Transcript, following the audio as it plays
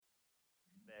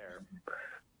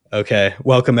Okay,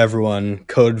 welcome everyone.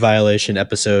 Code violation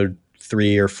episode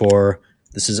 3 or 4.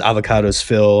 This is Avocados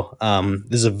Phil.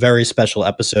 This is a very special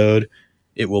episode.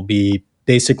 It will be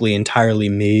basically entirely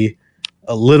me,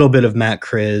 a little bit of Matt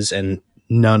Kriz, and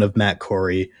none of Matt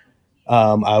Corey.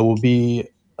 I will be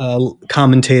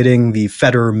commentating the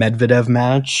Federer-Medvedev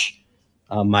match.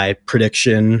 My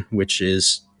prediction, which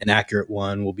is an accurate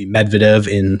one, will be Medvedev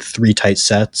in 3 tight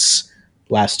sets,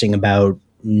 lasting about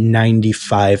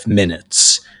 95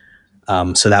 minutes.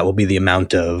 So that will be the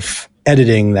amount of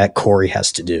editing that Corey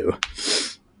has to do.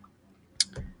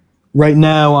 Right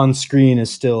now on screen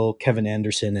is still Kevin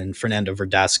Anderson and Fernando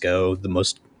Verdasco, the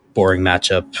most boring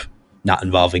matchup, not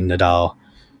involving Nadal.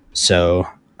 So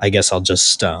I guess I'll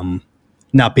just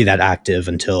not be that active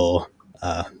until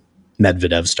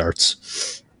Medvedev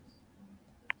starts.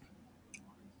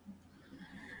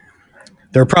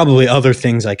 There are probably other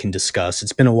things I can discuss.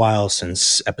 It's been a while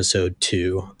since episode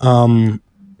 2.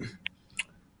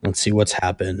 Let's see what's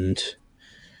happened.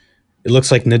 It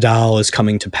looks like Nadal is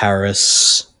coming to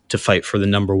Paris to fight for the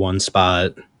number 1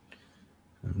 spot.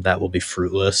 That will be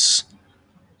fruitless.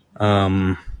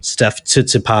 Steph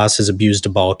Tsitsipas has abused a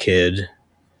ball kid,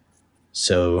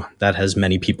 so that has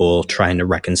many people trying to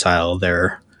reconcile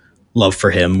their love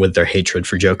for him with their hatred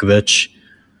for Djokovic.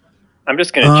 I'm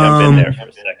just going to jump in there for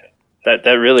a second.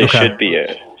 That really should be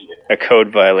a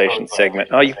code violation segment.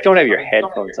 Oh, you don't have your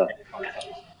headphones on.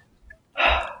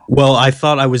 Well, I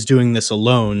thought I was doing this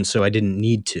alone, so I didn't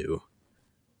need to.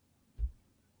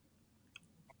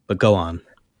 But go on.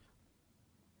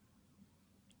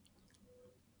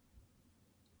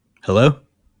 Hello?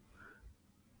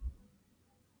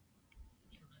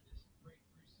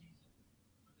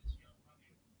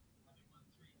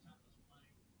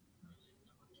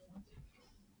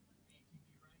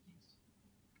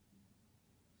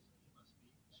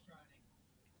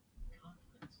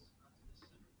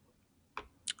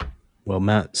 Well,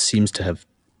 Matt seems to have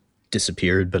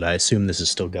disappeared, but I assume this is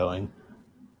still going.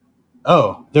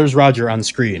 Oh, there's Roger on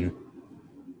screen.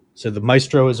 So the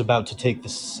maestro is about to take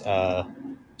this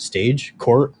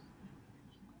court.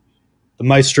 The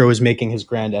maestro is making his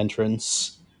grand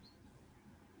entrance.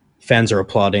 Fans are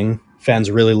applauding. Fans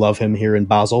really love him here in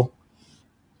Basel.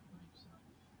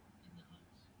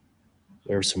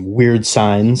 There are some weird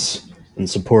signs in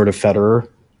support of Federer.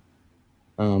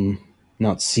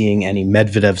 Not seeing any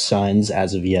Medvedev signs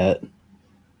as of yet.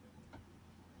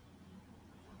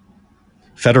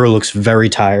 Federer looks very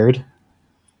tired.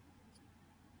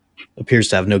 Appears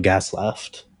to have no gas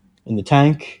left in the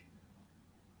tank.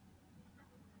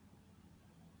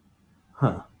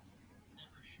 Huh.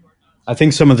 I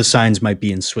think some of the signs might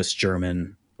be in Swiss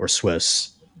German or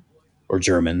Swiss or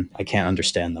German. I can't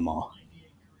understand them all.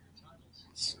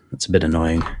 It's a bit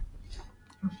annoying.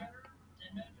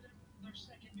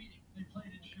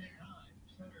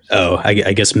 Oh,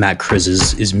 I guess Matt Kriz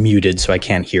is muted, so I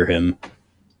can't hear him.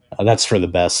 That's for the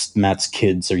best. Matt's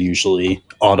kids are usually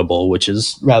audible, which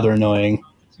is rather annoying.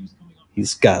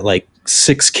 He's got like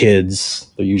 6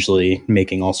 kids. They're usually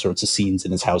making all sorts of scenes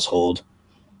in his household.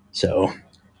 So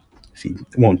if he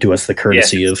won't do us the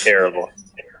courtesy of terrible.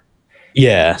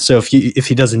 Yeah, so if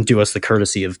he doesn't do us the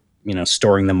courtesy of,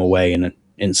 storing them away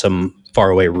in some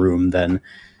faraway room, then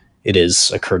it is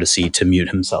a courtesy to mute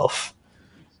himself.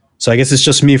 So I guess it's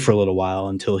just me for a little while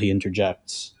until he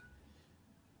interjects.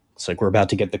 Looks like we're about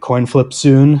to get the coin flip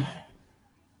soon.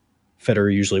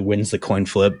 Federer usually wins the coin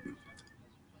flip,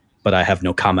 but I have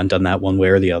no comment on that one way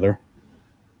or the other.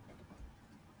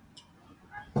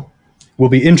 Will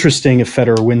be interesting if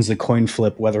Federer wins the coin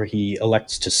flip, whether he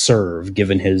elects to serve,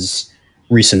 given his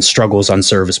recent struggles on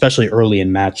serve, especially early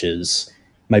in matches.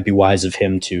 Might be wise of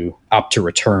him to opt to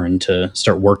return to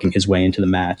start working his way into the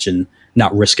match and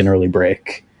not risk an early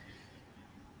break.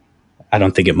 I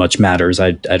don't think it much matters.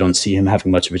 I don't see him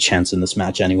having much of a chance in this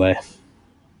match anyway.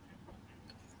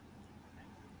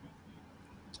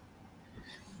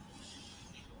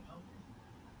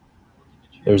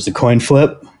 There's the coin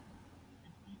flip.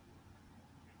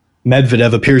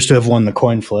 Medvedev appears to have won the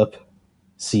coin flip.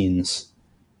 Scenes.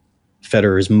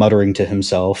 Federer is muttering to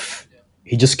himself.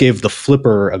 He just gave the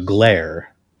flipper a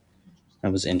glare.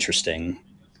 That was interesting.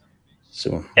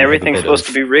 So everything's supposed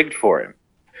to be rigged for him.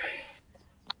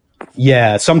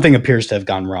 Yeah, something appears to have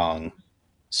gone wrong.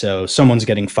 So someone's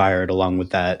getting fired along with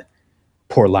that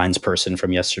poor lines person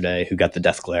from yesterday who got the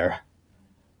death glare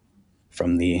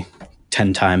from the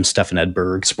 10-time Stefan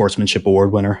Edberg Sportsmanship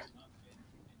Award winner.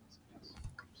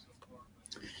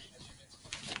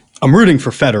 I'm rooting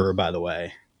for Federer, by the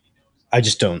way. I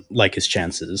just don't like his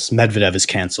chances. Medvedev is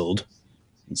canceled.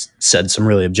 He's said some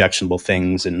really objectionable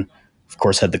things and, of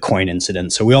course, had the coin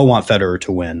incident. So we all want Federer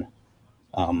to win.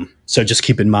 So just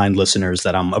keep in mind, listeners,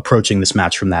 that I'm approaching this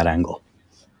match from that angle.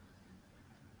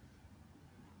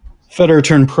 Federer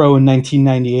turned pro in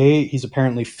 1998. He's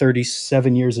apparently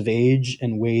 37 years of age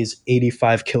and weighs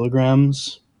 85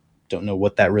 kilograms. Don't know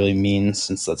what that really means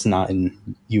since that's not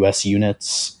in US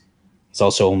units. He's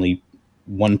also only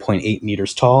 1.8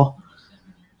 meters tall.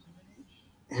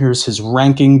 Here's his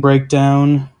ranking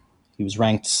breakdown. He was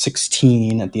ranked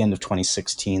 16 at the end of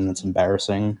 2016. That's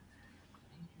embarrassing.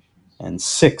 And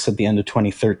 6 at the end of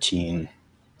 2013.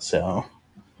 So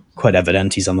quite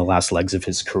evident he's on the last legs of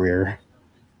his career.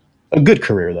 A good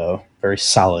career, though. Very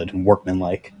solid and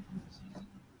workmanlike.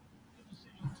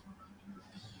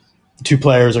 The two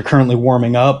players are currently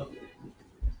warming up.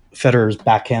 Federer's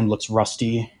backhand looks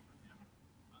rusty.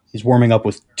 He's warming up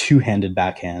with two-handed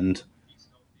backhand.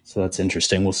 So that's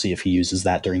interesting. We'll see if he uses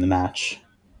that during the match.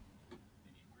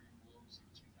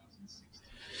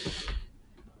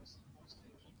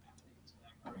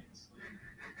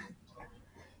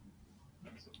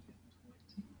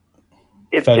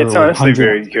 It's honestly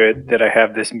very good that I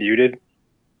have this muted,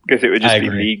 because it would just be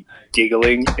me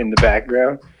giggling in the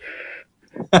background.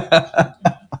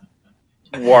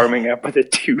 Warming up with a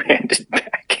two-handed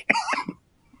backhand.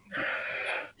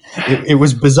 It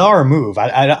was a bizarre move.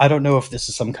 I don't know if this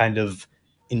is some kind of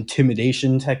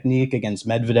intimidation technique against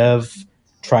Medvedev,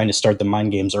 trying to start the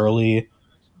mind games early.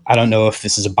 I don't know if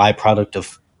this is a byproduct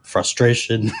of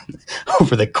frustration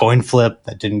over the coin flip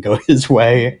that didn't go his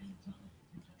way.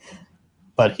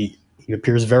 But he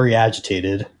appears very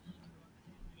agitated.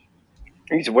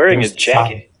 He's wearing his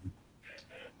jacket.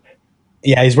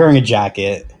 Yeah, he's wearing a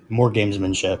jacket. More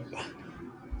gamesmanship.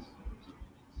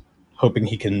 Hoping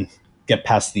he can get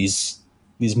past these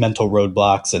mental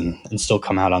roadblocks and still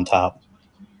come out on top.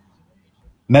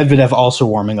 Medvedev also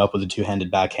warming up with a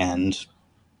two-handed backhand,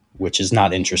 which is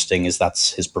not interesting, as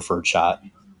that's his preferred shot.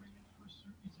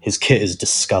 His kit is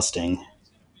disgusting.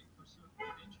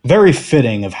 Very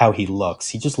fitting of how he looks.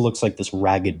 He just looks like this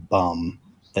ragged bum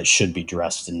that should be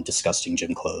dressed in disgusting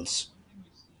gym clothes.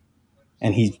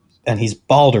 And he's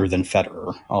balder than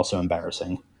Federer, also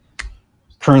embarrassing.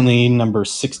 Currently number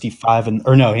 65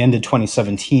 he ended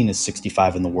 2017 as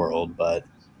 65 in the world, but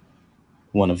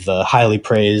one of the highly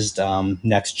praised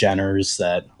next geners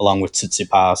that, along with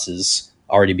Tsitsipas, is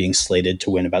already being slated to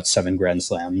win about 7 Grand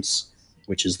Slams,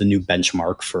 which is the new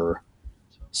benchmark for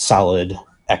solid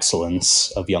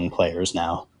excellence of young players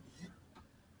now.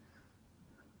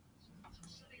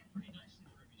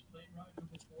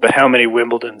 But how many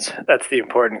Wimbledons? That's the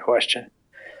important question.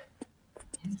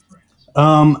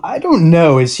 I don't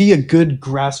know. Is he a good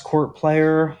grass court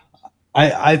player?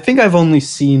 I think I've only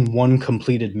seen one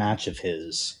completed match of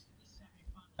his.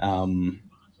 So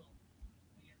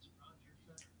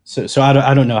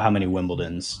I don't know how many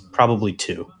Wimbledons. Probably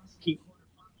 2.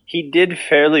 He did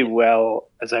fairly well,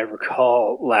 as I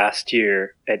recall, last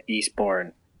year at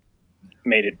Eastbourne.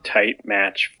 Made a tight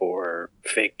match for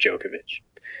fake Djokovic.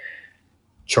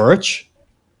 Coric?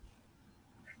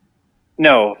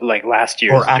 No, like last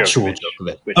year's or actual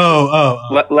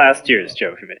Djokovic. Last year's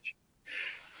Djokovic.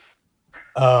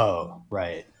 Oh,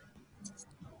 right.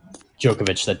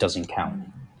 Djokovic, that doesn't count.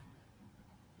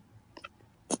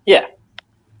 Yeah.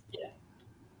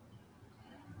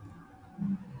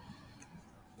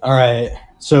 All right.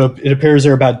 So it appears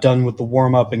they're about done with the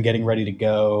warm-up and getting ready to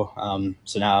go.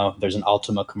 So now there's an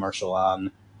Ultima commercial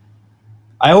on.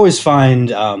 I always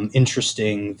find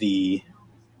interesting the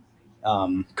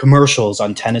commercials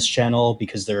on Tennis Channel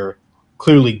because they're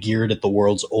clearly geared at the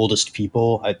world's oldest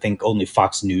people. I think only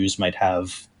Fox News might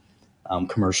have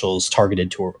commercials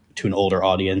targeted to an older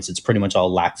audience. It's pretty much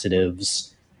all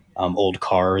laxatives, old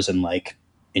cars, and like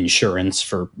insurance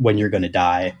for when you're going to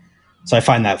die. So I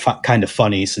find that kind of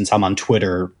funny since I'm on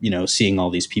Twitter, seeing all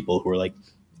these people who are like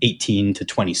 18 to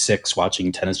 26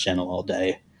 watching Tennis Channel all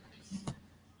day.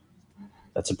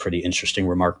 That's a pretty interesting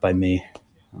remark by me.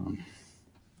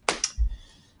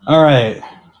 All right,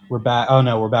 we're back. Oh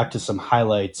no, we're back to some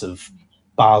highlights of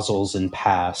Basel's in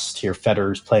past. Here,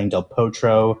 Federer's playing Del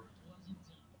Potro.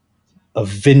 A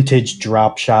vintage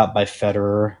drop shot by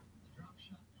Federer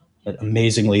that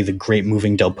amazingly the great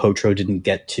moving Del Potro didn't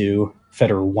get to.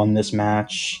 Federer won this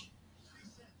match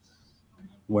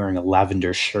wearing a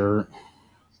lavender shirt,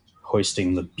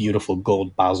 hoisting the beautiful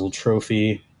gold Basel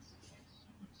trophy.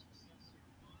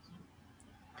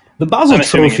 The Basel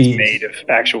trophy is made of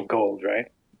actual gold, right?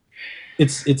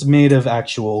 It's made of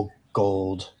actual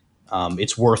gold.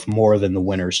 It's worth more than the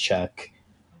winner's check.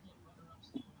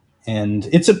 And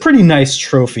it's a pretty nice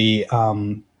trophy,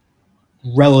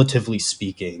 relatively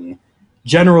speaking.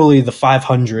 Generally, the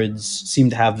 500s seem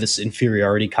to have this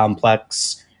inferiority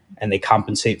complex and they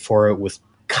compensate for it with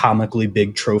comically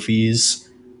big trophies,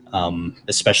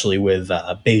 especially with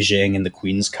Beijing and the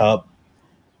Queen's Cup.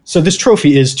 So this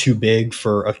trophy is too big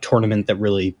for a tournament that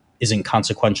really isn't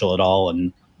consequential at all,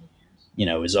 and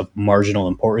is of marginal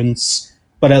importance.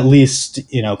 But at least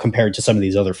compared to some of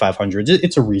these other 500s,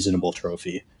 it's a reasonable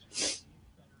trophy.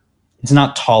 It's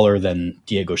not taller than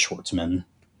Diego Schwartzman.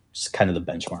 It's kind of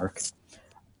the benchmark.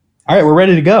 All right, we're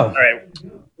ready to go. All right,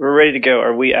 we're ready to go.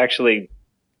 Are we actually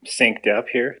synced up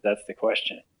here? That's the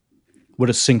question. What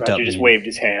does synced Roger up just mean? waved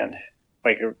his hand.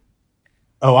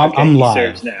 I'm live. He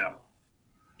serves now.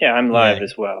 Yeah, I'm live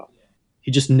as well.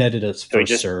 He just netted us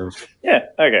first serve. Yeah,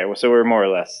 okay. Well, so we're more or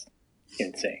less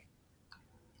in sync.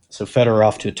 So Federer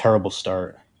off to a terrible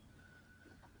start.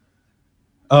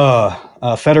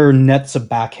 Federer nets a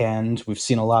backhand. We've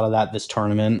seen a lot of that this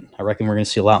tournament. I reckon we're going to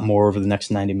see a lot more over the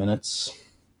next 90 minutes.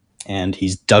 And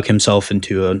he's dug himself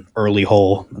into an early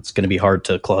hole that's going to be hard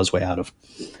to claw his way out of.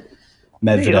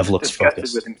 Medvedev looks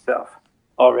focused with himself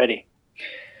already.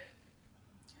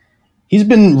 He's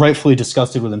been rightfully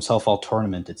disgusted with himself all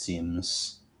tournament, it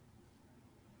seems.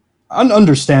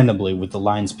 Understandably, with the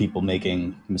lines people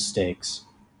making mistakes.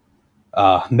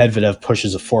 Medvedev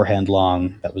pushes a forehand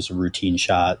long. That was a routine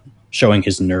shot, showing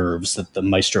his nerves that the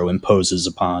maestro imposes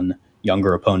upon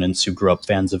younger opponents who grew up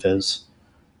fans of his.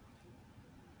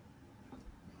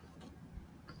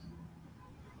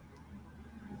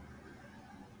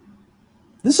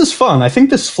 This is fun. I think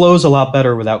this flows a lot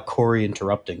better without Corey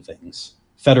interrupting things.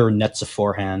 Federer nets a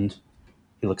forehand.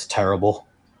 He looks terrible.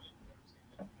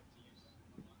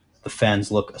 The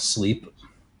fans look asleep.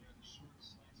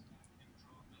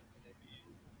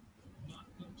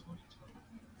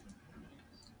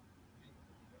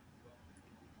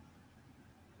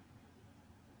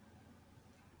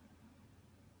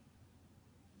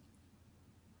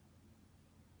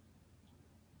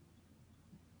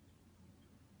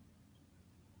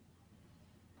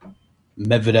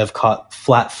 Medvedev caught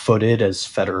flat-footed as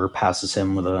Federer passes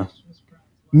him with a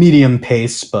medium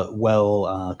pace but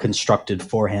well-constructed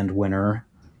forehand winner.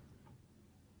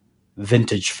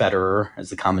 Vintage Federer,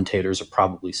 as the commentators are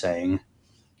probably saying,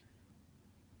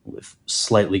 with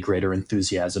slightly greater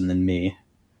enthusiasm than me.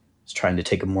 He's trying to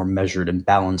take a more measured and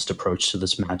balanced approach to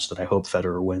this match that I hope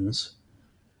Federer wins.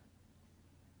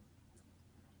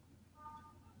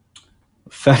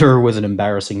 Federer with an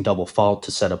embarrassing double fault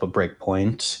to set up a break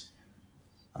point.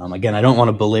 Again, I don't want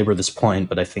to belabor this point,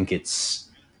 but I think it's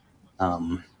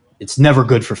never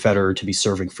good for Federer to be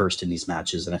serving first in these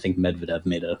matches, and I think Medvedev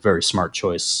made a very smart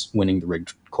choice winning the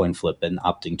rigged coin flip and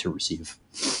opting to receive.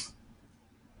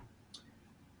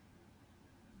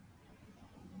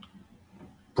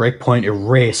 Breakpoint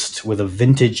erased with a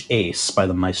vintage ace by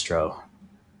the maestro.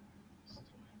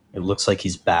 It looks like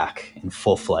he's back in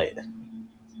full flight.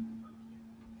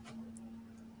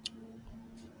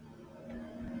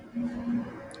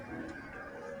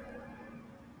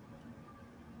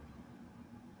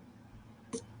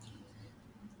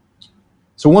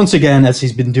 So once again, as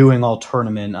he's been doing all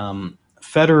tournament,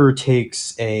 Federer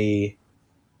takes a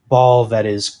ball that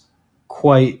is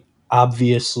quite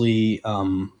obviously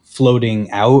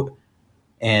floating out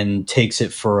and takes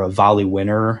it for a volley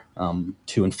winner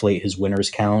to inflate his winner's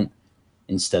count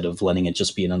instead of letting it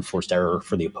just be an unforced error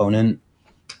for the opponent,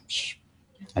 which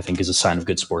I think is a sign of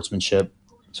good sportsmanship.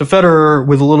 So Federer,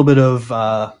 with a little bit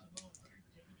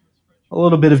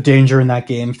of danger in that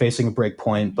game, facing a break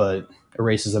point, but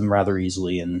erases them rather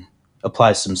easily and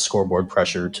applies some scoreboard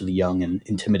pressure to the young and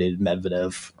intimidated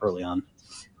Medvedev early on.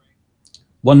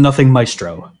 1-0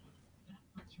 Maestro.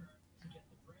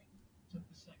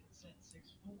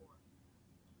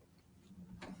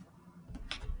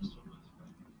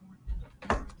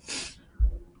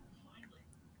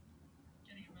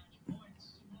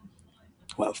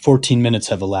 Well, 14 minutes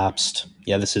have elapsed.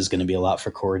 Yeah, this is going to be a lot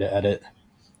for Corey to edit.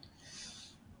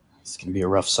 It's going to be a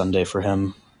rough Sunday for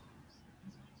him.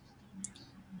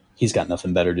 He's got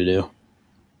nothing better to do.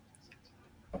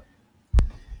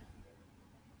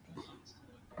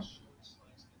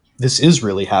 This is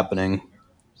really happening.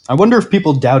 I wonder if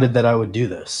people doubted that I would do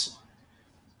this.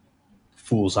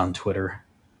 Fools on Twitter.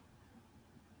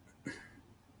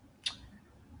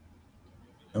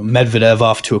 Medvedev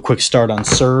off to a quick start on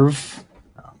serve.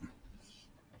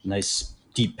 Nice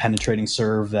deep penetrating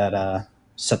serve that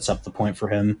sets up the point for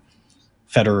him.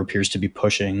 Federer appears to be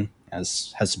pushing,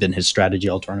 as has been his strategy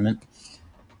all tournament.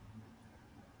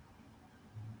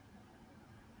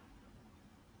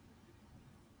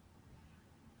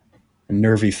 A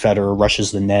nervy Federer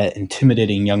rushes the net,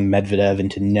 intimidating young Medvedev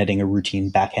into netting a routine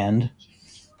backhand.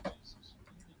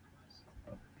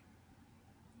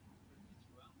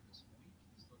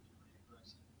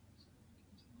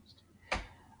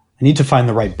 I need to find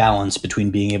the right balance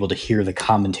between being able to hear the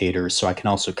commentators so I can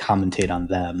also commentate on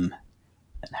them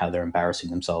and how they're embarrassing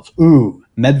themselves. Ooh,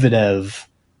 Medvedev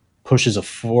pushes a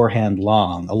forehand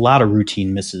long. A lot of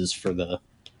routine misses for the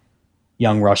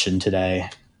young Russian today.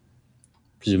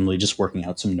 Presumably just working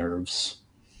out some nerves.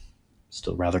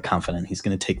 Still rather confident he's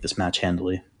going to take this match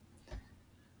handily.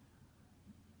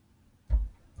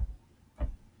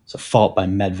 It's a fault by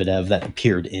Medvedev that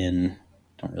appeared in.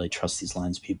 Don't really trust these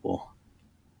lines, people.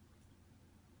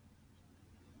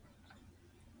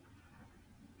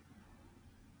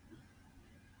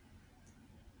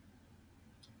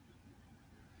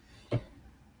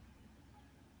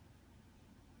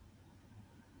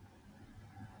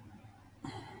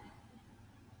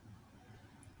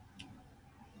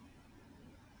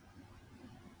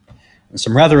 And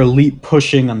some rather elite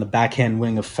pushing on the backhand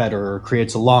wing of Federer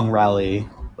creates a long rally,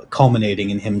 culminating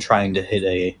in him trying to hit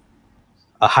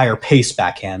a higher pace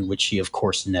backhand, which he, of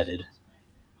course, netted.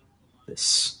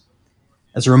 This,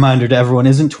 as a reminder to everyone,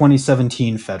 isn't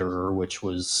 2017 Federer, which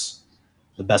was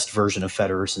the best version of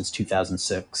Federer since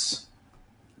 2006.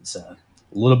 He's a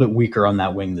little bit weaker on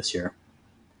that wing this year.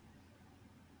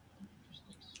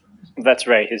 That's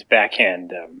right. His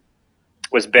backhand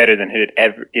was better than it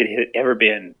had ever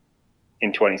been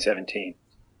in 2017.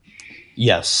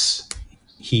 Yes.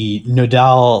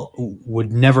 Nadal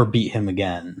would never beat him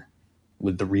again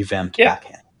with the revamped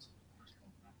backhand.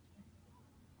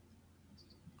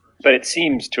 But it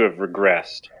seems to have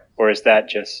regressed. Or is that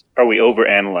just, are we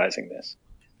overanalyzing this?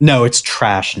 No, it's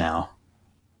trash now.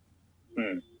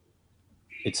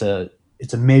 It's a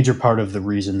major part of the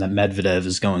reason that Medvedev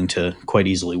is going to quite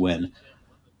easily win.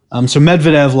 So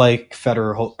Medvedev, like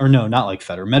Federer, or no, not like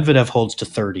Federer. Medvedev holds to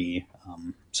 30,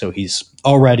 so he's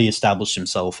already established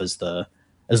himself as the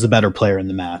better player in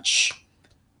the match.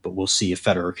 But we'll see if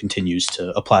Federer continues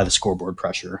to apply the scoreboard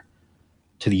pressure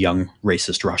to the young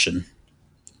racist Russian.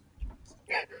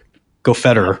 Go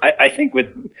Federer. I think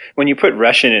when you put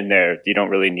Russian in there, you don't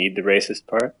really need the racist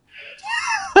part.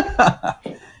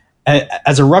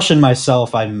 As a Russian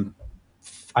myself, I'm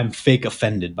fake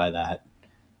offended by that.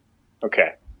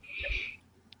 Okay.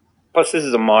 Plus, this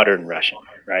is a modern Russian,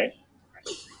 right?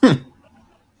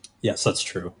 Yes, that's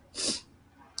true.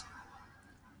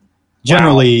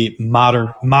 Generally,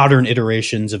 modern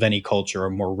iterations of any culture are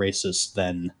more racist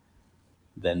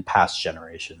than past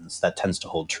generations. That tends to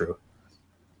hold true.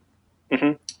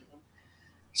 Mm-hmm.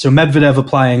 So Medvedev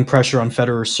applying pressure on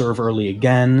Federer's serve early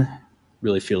again.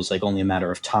 Really feels like only a matter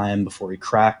of time before he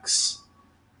cracks.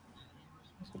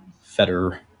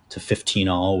 Federer to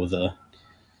 15-all with a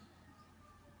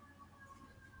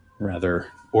rather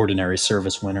ordinary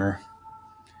service winner.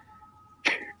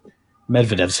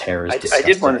 Medvedev's hair is disgusting. I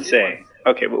did want to say,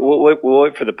 okay, we'll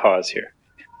wait for the pause here.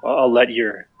 I'll let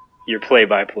your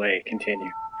play-by-play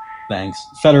continue. Thanks.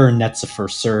 Federer nets a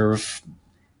first serve.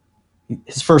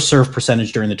 His first serve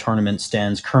percentage during the tournament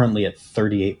stands currently at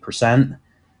 38%,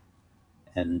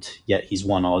 and yet he's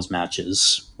won all his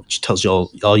matches, which tells you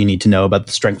all you need to know about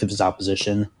the strength of his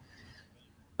opposition.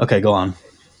 Okay, go on.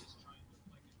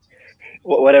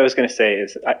 What I was going to say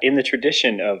is, in the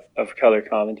tradition of color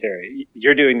commentary,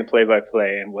 you're doing the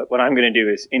play-by-play, and what I'm going to do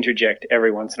is interject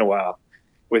every once in a while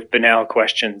with banal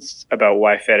questions about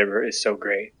why Federer is so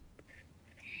great.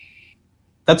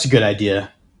 That's a good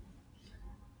idea.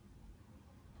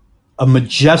 A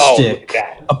majestic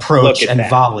approach and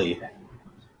volley.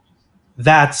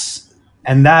 That,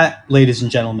 ladies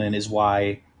and gentlemen, is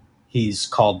why he's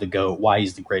called the GOAT, why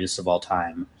he's the greatest of all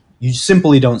time. You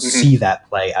simply don't see that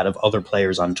play out of other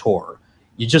players on tour.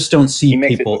 You just don't see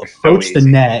people approach the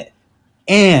net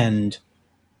and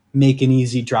make an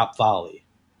easy drop volley.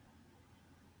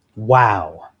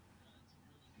 Wow.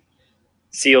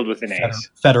 Sealed with an ace.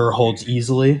 Federer holds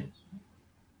easily,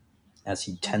 as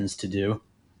he tends to do.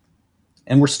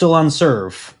 And we're still on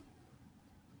serve,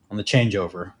 on the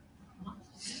changeover.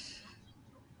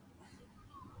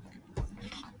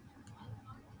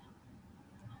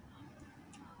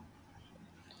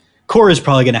 Corey's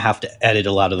probably going to have to edit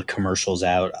a lot of the commercials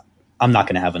out. I'm not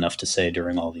going to have enough to say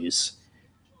during all these.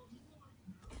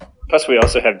 Plus, we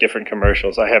also have different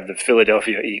commercials. I have the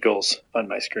Philadelphia Eagles on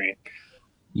my screen.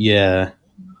 Yeah.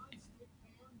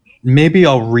 Maybe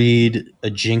I'll read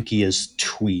Ajinkia's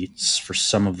tweets for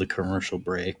some of the commercial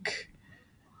break.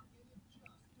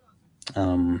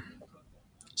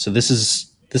 So this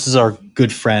is our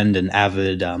good friend and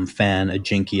avid fan,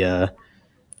 Ajinkia.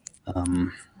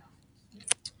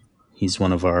 He's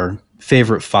one of our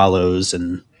favorite follows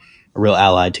and a real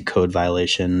ally to code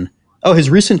violation. Oh, his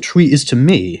recent tweet is to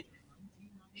me.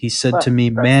 He said to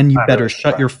me, "Man, you better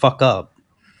shut your fuck up."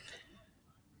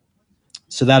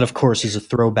 So that, of course, is a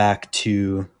throwback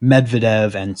to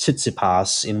Medvedev and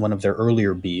Tsitsipas in one of their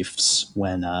earlier beefs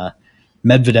when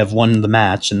Medvedev won the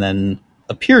match and then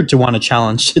appeared to want to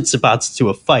challenge Tsitsipas to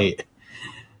a fight.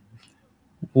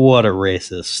 What a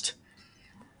racist.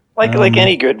 Like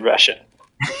any good Russian.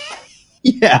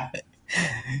 Yeah.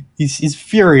 He's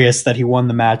furious that he won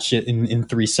the match in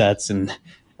 3 sets and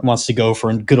wants to go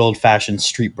for a good old-fashioned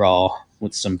street brawl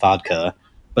with some vodka.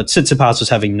 But Tsitsipas was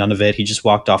having none of it. He just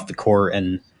walked off the court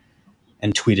and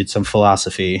tweeted some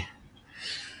philosophy.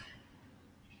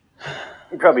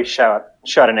 He probably shot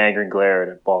an angry glare at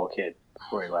a ball kid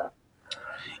before he left.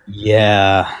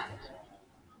 Yeah.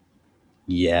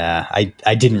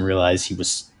 I didn't realize he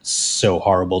was so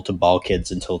horrible to ball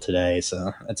kids until today,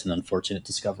 so that's an unfortunate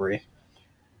discovery.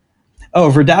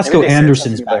 Oh, Verdasco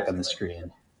Anderson's back on the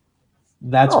screen.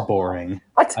 That's boring.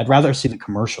 What? I'd rather see the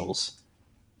commercials.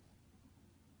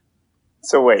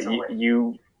 So wait,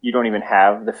 you don't even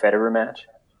have the Federer match?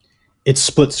 It's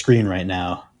split screen right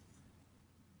now.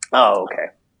 Oh, okay.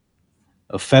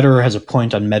 Federer has a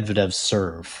point on Medvedev's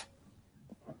serve.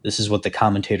 This is what the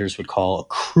commentators would call a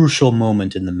crucial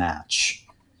moment in the match.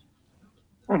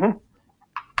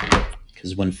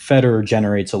 Because when Federer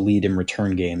generates a lead in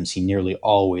return games, he nearly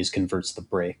always converts the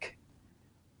break.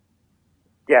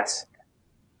 Yes.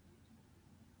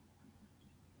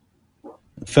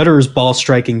 Federer's ball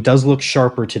striking does look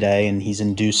sharper today, and he's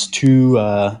induced two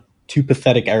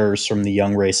pathetic errors from the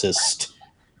young racist,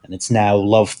 and it's now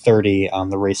love 30 on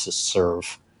the racist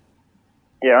serve.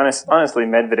 Yeah, honestly,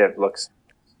 Medvedev looks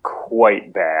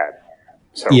quite bad.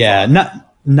 Yeah,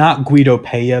 not Guido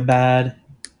Pella bad,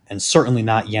 and certainly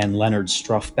not Jan Leonard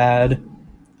Struff bad,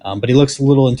 but he looks a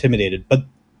little intimidated. But,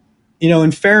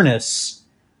 in fairness,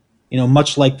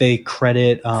 much like they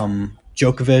credit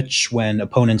Djokovic when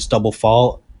opponents double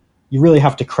fault, you really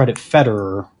have to credit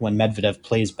Federer when Medvedev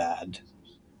plays bad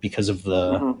because of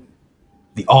the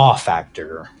awe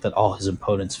factor that all his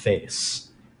opponents face.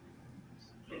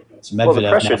 So Medvedev the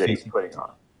pressure that he's putting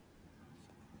on.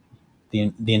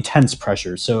 The intense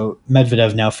pressure. So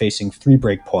Medvedev now facing 3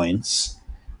 break points.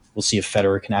 We'll see if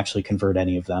Federer can actually convert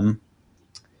any of them.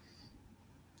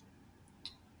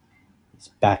 He's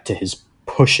back to his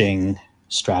pushing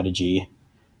strategy.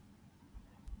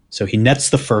 So he nets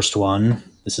the first one.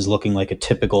 This is looking like a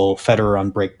typical Federer on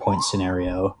break point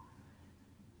scenario.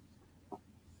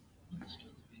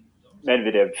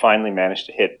 Medvedev finally managed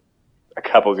to hit a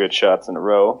couple good shots in a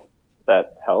row.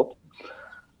 That helped.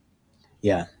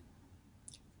 Yeah.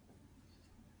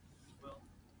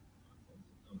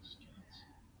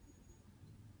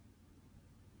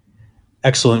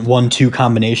 Excellent 1-2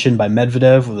 combination by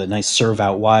Medvedev with a nice serve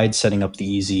out wide, setting up the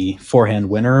easy forehand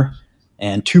winner,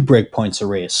 and 2 break points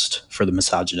erased for the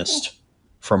misogynist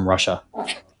from Russia.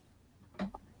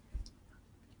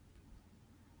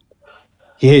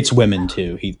 He hates women,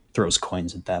 too. He throws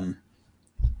coins at them.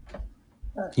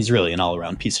 He's really an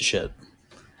all-around piece of shit.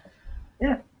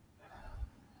 Yeah.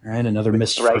 All right, another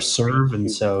missed first serve,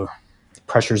 and so the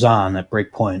pressure's on at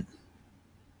break point.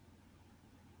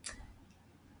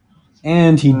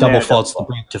 And he double faults the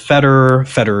break to Federer,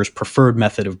 Federer's preferred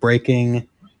method of breaking,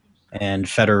 and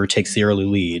Federer takes the early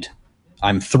lead.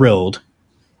 I'm thrilled.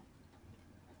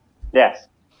 Yes,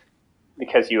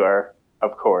 because you are,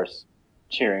 of course,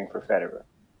 cheering for Federer.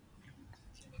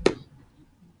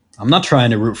 I'm not trying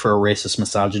to root for a racist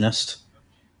misogynist.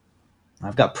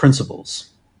 I've got principles.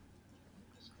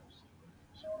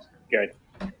 Good.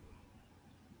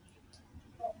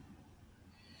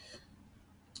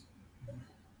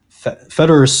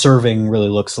 Federer's serving really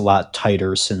looks a lot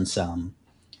tighter since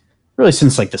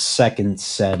like the second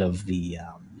set of the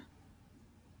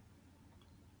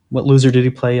what loser did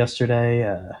he play yesterday?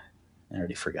 I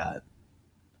already forgot.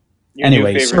 Your new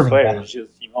favorite player is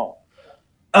just Simone.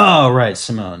 Oh, right,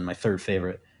 Simone, my third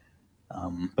favorite.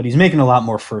 But he's making a lot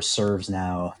more first serves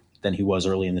now than he was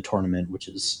early in the tournament, which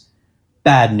is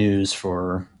bad news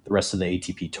for the rest of the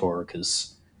ATP Tour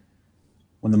because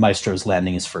when the Maestro's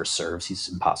landing his first serves, he's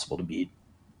impossible to beat.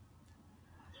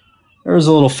 There was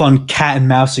a little fun cat and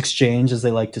mouse exchange, as they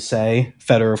like to say.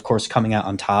 Federer, of course, coming out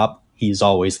on top. He's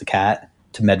always the cat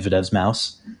to Medvedev's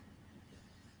mouse.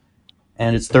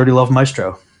 And it's 30-love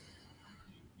Maestro.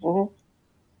 Mm-hmm.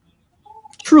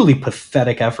 Truly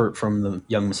pathetic effort from the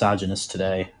young misogynist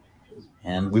today.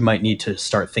 And we might need to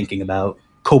start thinking about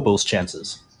Kopel's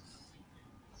chances.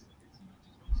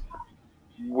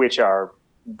 Which are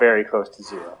very close to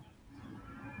 0.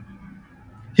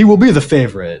 He will be the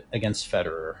favorite against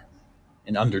Federer,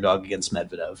 an underdog against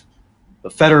Medvedev.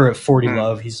 But Federer at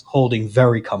 40-love, he's holding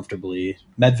very comfortably.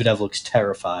 Medvedev looks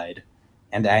terrified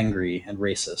and angry and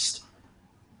racist.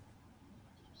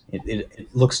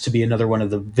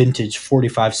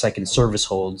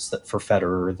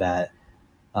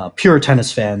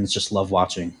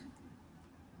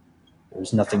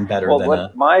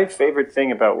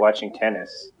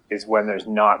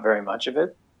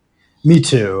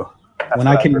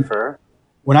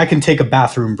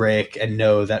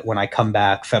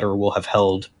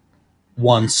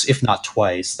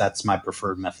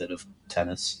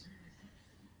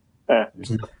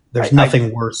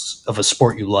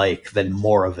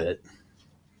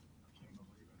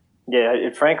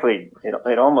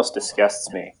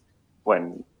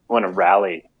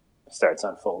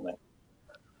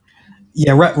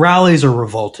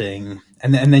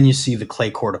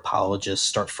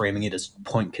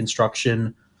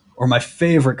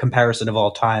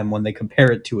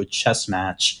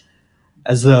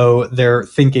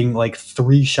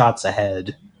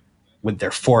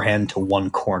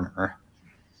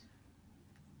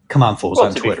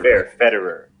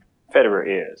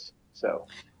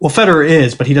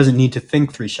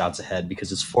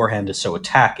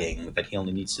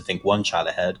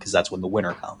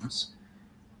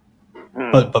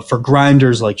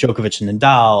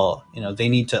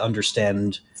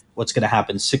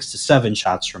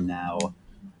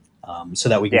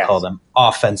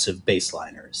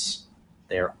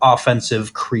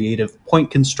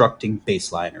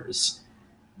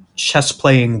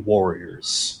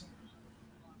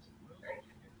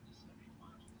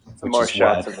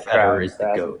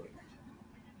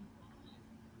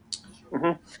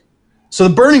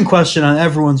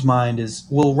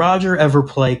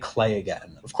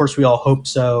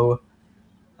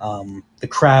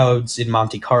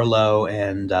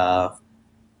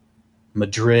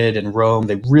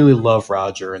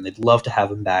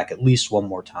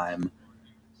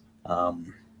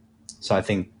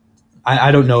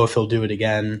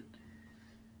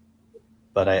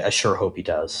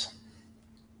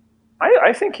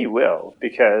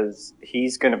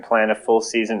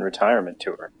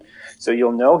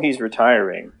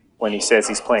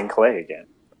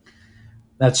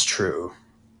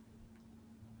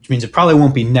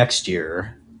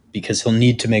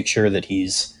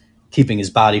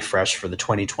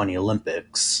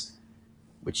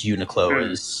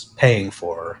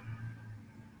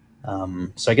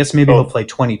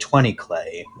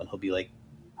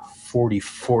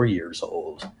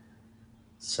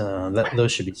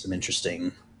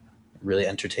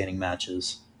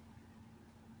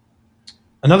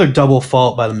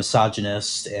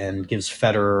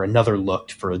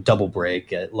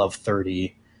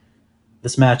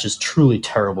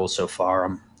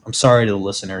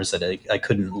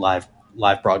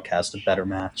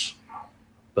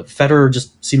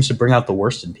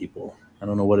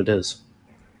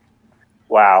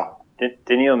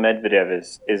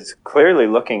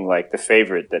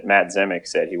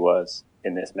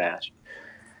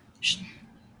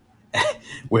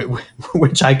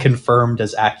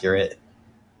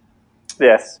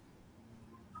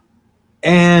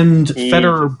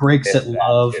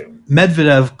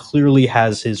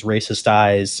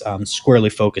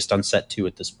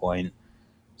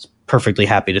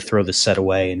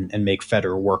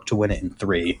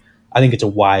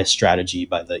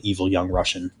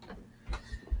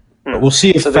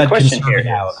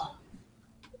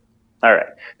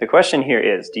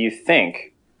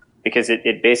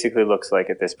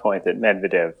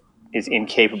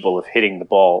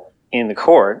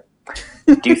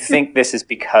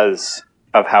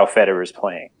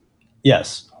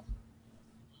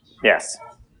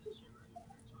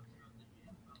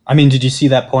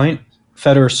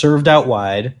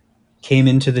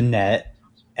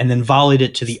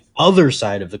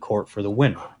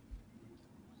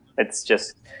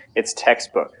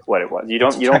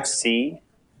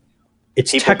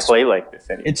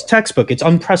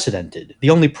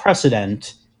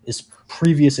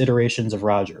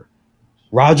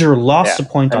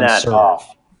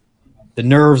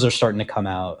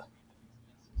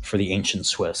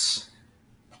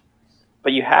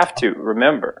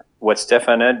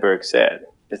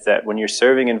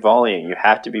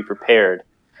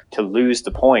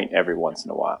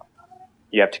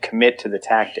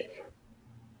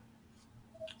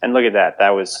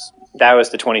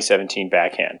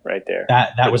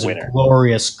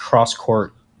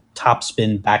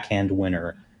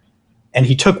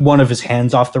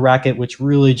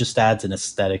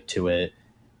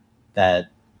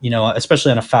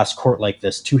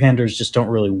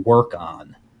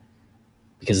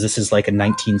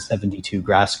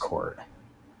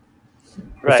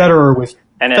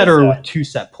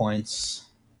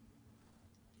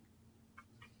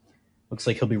 Looks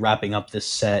like he'll be wrapping up this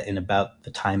set in about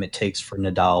the time it takes for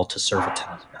Nadal to serve a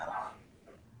tennis ball.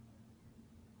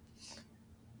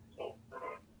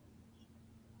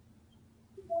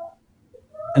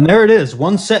 And there it is,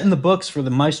 one set in the books for the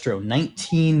Maestro,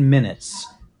 19 minutes.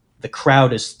 The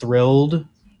crowd is thrilled.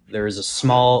 There is a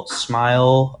small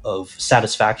smile of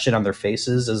satisfaction on their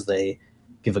faces as they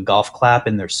give a golf clap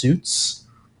in their suits.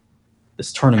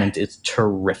 This tournament is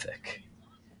terrific.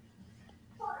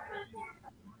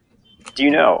 Do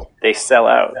you know they sell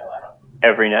out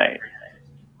every night?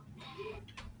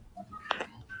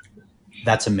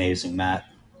 That's amazing, Matt.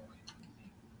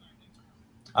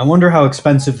 I wonder how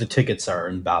expensive the tickets are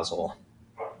in Basel.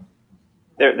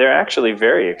 They're actually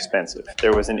very expensive.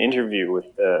 There was an interview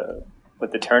with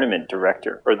the tournament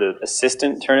director or the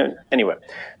assistant tournament. Anyway,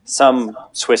 some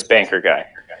Swiss banker guy.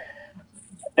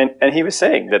 And he was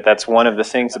saying that that's one of the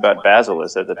things about Basel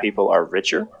is that the people are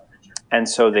richer, and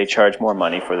so they charge more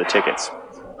money for the tickets.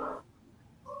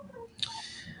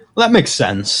 Well, that makes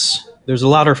sense. There's a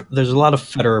lot of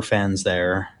Federer fans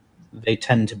there. They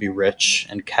tend to be rich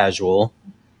and casual.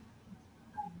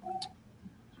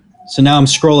 So now I'm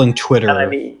scrolling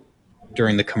Twitter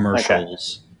during the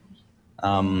commercials.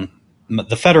 Okay.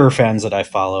 The Federer fans that I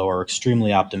follow are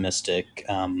extremely optimistic.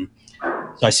 So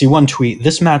I see one tweet,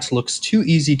 "This match looks too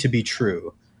easy to be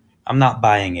true. I'm not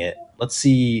buying it. Let's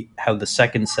see how the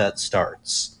second set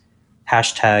starts.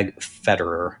 Hashtag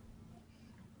Federer."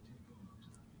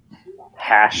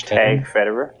 Hashtag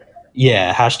Federer?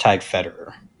 Yeah, hashtag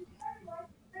Federer.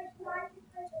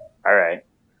 All right.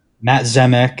 Matt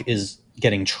Zemek is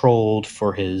getting trolled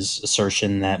for his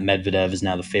assertion that Medvedev is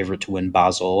now the favorite to win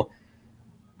Basel.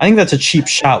 I think that's a cheap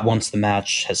shot once the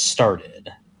match has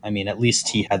started. I mean, at least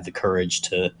he had the courage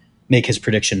to make his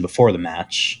prediction before the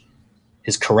match.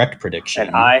 His correct prediction.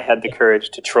 And I had the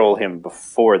courage to troll him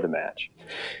before the match.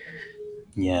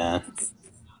 Yeah.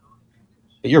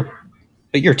 But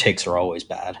your takes are always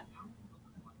bad.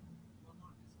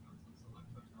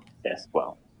 Yes,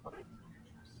 well,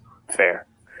 fair.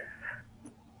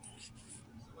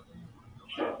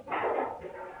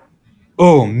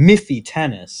 Oh, Miffy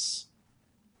Tennis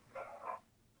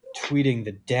tweeting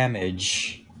the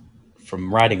damage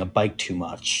from riding a bike too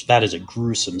much. That is a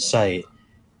gruesome sight.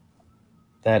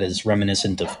 That is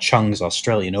reminiscent of Chung's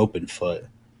Australian Open foot.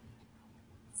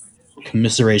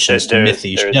 Commiserations to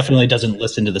Miffy. She definitely doesn't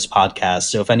listen to this podcast,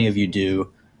 so if any of you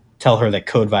do, tell her that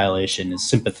Code Violation is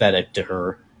sympathetic to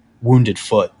her wounded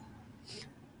foot.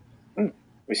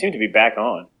 We seem to be back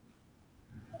on.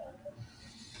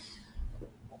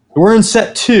 We're in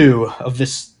set 2 of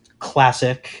this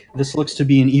classic. This looks to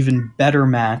be an even better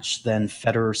match than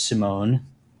Federer-Simone.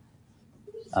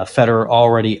 Federer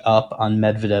already up on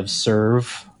Medvedev's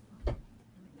serve.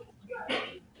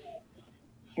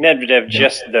 Medvedev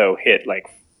just though hit like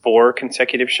 4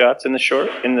 consecutive shots in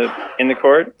the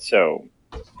court, so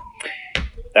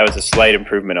that was a slight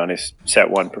improvement on his set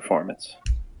 1 performance.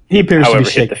 He appears however,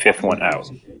 to be hit the 5th one out.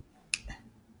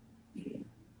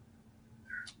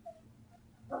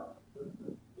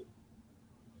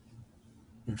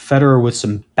 Federer with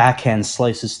some backhand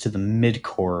slices to the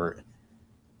midcourt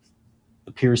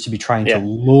appears to be trying to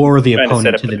lure the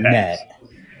opponent to the net.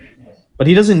 But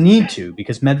he doesn't need to,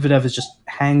 because Medvedev is just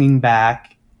hanging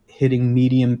back, hitting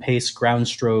medium pace ground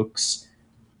strokes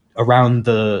around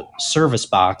the service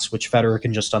box, which Federer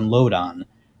can just unload on.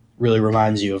 Really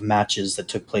reminds you of matches that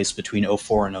took place between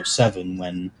 2004 and 2007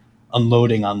 when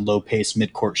unloading on low pace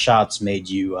mid-court shots made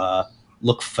you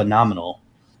look phenomenal.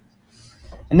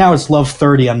 And now it's love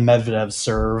 30 on Medvedev's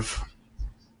serve.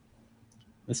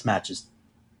 This match is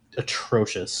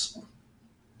atrocious.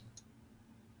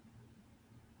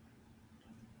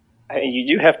 You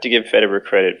do have to give Federer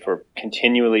credit for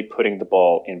continually putting the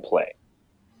ball in play.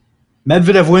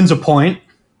 Medvedev wins a point.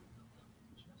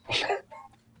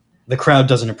 The crowd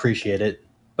doesn't appreciate it,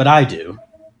 but I do.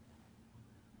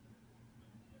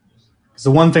 Because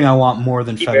the one thing I want more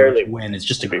than Federer to win is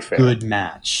just a good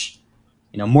match.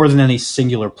 You know, more than any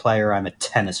singular player, I'm a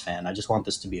tennis fan. I just want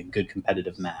this to be a good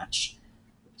competitive match.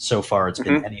 So far, it's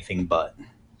been anything but.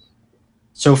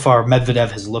 So far,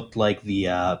 Medvedev has looked like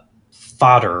the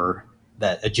fodder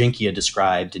that Ajinkya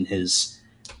described in his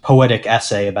poetic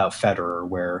essay about Federer,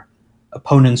 where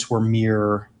opponents were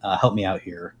mere, help me out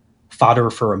here, fodder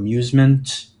for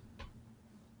amusement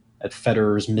at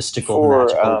Federer's mystical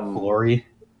magical glory.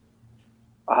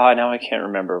 Now I can't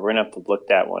remember. We're going to have to look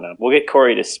that one up. We'll get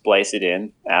Corey to splice it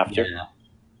in after. Yeah.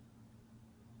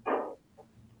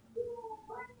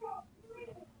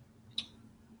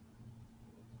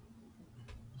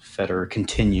 Federer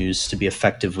continues to be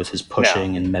effective with his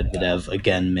pushing, and Medvedev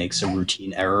again makes a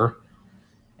routine error.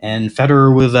 and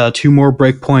Federer with 2 more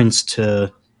break points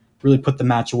to really put the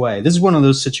match away. This is one of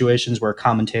those situations where a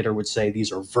commentator would say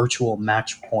these are virtual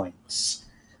match points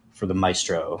for the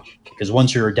Maestro, because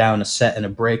once you're down a set and a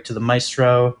break to the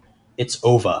Maestro, it's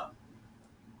over.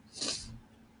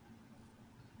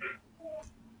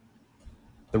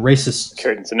 The racist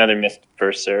Curtains, another missed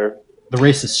first serve. The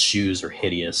racist shoes are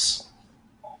hideous.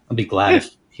 I'll be glad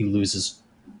if he loses.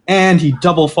 And he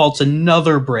double faults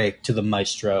another break to the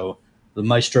Maestro. The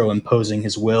Maestro imposing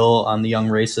his will on the young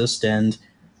racist, and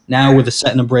now with a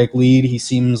set and a break lead, he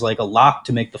seems like a lock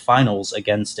to make the finals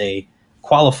against a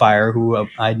qualifier who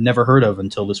I'd never heard of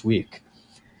until this week.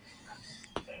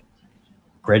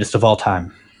 Greatest of all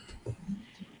time.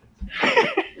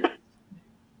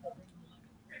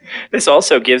 This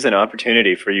also gives an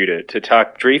opportunity for you to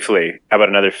talk briefly about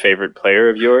another favorite player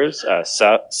of yours,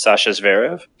 Sasha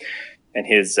Zverev, and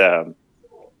his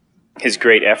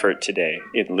great effort today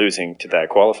in losing to that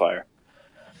qualifier.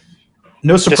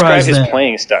 No surprise. Describe his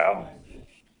playing style.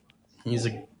 He's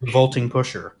a revolting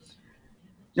pusher.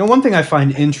 You know, one thing I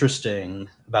find interesting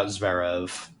about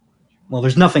Zverev, well,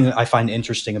 there's nothing I find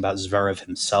interesting about Zverev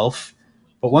himself,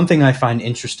 but one thing I find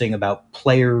interesting about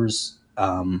players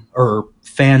or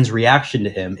fans' reaction to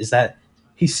him is that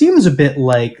he seems a bit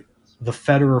like the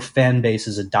Federer fan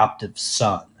base's adoptive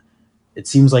son. It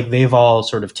seems like they've all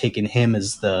sort of taken him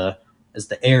as the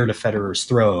heir to Federer's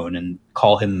throne and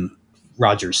call him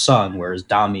Roger's son, whereas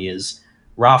Dami is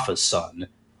Rafa's son,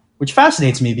 which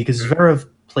fascinates me because Zverev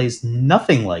plays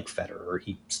nothing like Federer.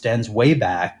 He stands way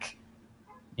back,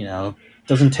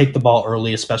 doesn't take the ball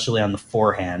early, especially on the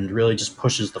forehand, really just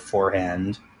pushes the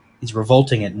forehand. He's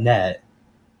revolting at net.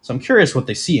 So I'm curious what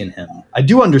they see in him. I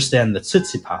do understand the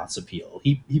Tsitsipas appeal.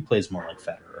 He plays more like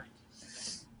Federer.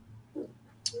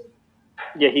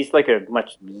 Yeah, he's like a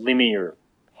much limmier,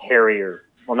 hairier,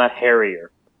 well, not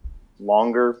hairier,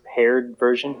 longer-haired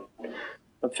version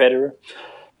of Federer.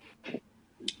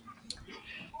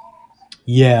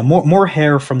 Yeah, more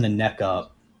hair from the neck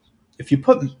up. If you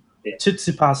put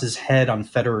Tsitsipas's head on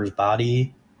Federer's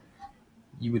body,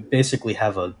 you would basically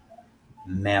have a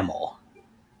mammal.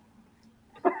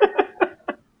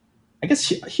 I guess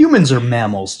humans are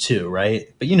mammals too,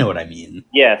 right? But you know what I mean.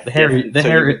 Yes. The hair.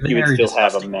 You would still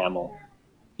have a mammal.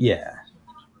 Yeah.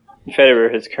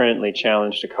 Federer has currently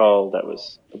challenged a ball that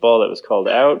was called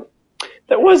out.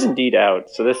 That was indeed out.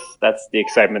 So that's the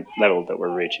excitement level that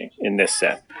we're reaching in this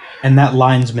set. And that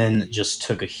linesman just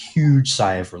took a huge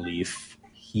sigh of relief.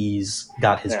 He's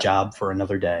got his job for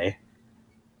another day.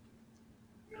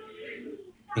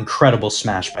 Incredible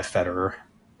smash by Federer.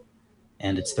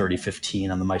 And it's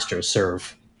 30-15 on the Maestro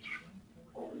serve.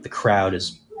 The crowd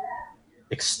is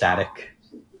ecstatic.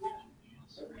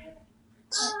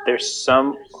 There's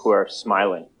some who are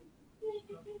smiling.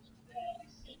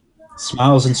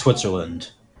 Smiles in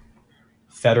Switzerland.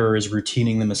 Federer is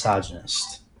routining the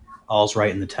misogynist. All's right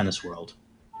in the tennis world.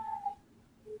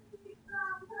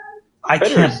 I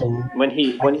can't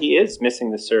believe when he is missing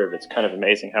the serve, it's kind of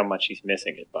amazing how much he's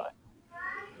missing it by.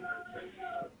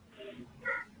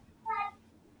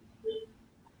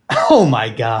 Oh my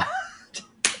god.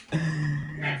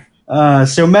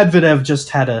 So Medvedev just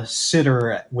had a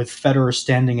sitter with Federer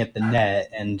standing at the net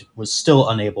and was still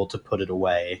unable to put it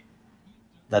away.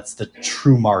 That's the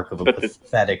true mark of a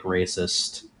pathetic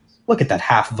racist. Look at that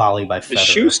half volley by Federer. The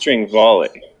shoestring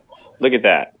volley. Look at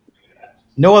that.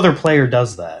 No other player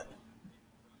does that.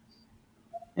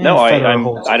 And no,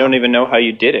 I don't even know how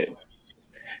you did it.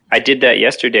 I did that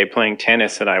yesterday playing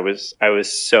tennis, and I was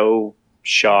so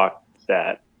shocked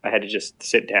that I had to just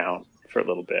sit down for a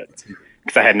little bit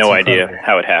because I had no idea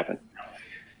how it happened.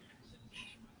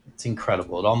 It's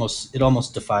incredible. It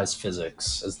almost defies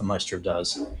physics, as the Maestro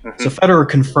does. Mm-hmm. So Federer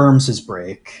confirms his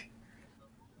break,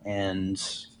 and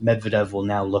Medvedev will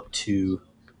now look to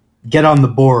get on the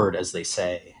board, as they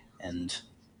say. And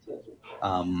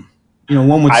one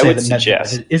would say that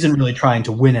Medvedev isn't really trying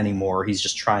to win anymore. He's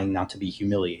just trying not to be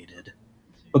humiliated.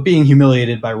 But being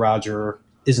humiliated by Roger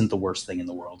isn't the worst thing in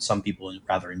the world. Some people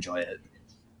rather enjoy it,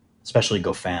 especially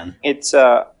Goffin. It's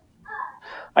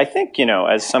I think,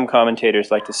 as some commentators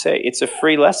like to say, it's a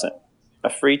free lesson, a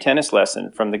free tennis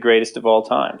lesson from the greatest of all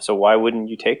time. So why wouldn't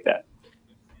you take that?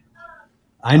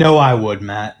 I know I would,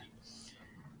 Matt.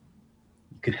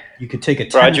 You could take a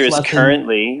tennis Roger is lesson.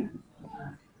 currently.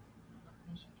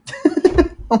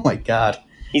 Oh my God.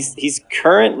 He's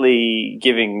currently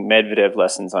giving Medvedev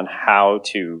lessons on how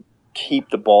to keep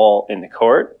the ball in the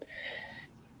court,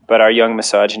 but our young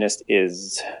misogynist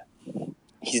he's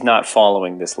not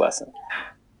following this lesson.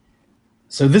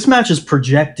 So this match is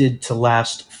projected to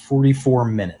last 44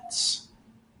 minutes.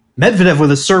 Medvedev with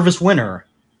a service winner.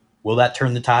 Will that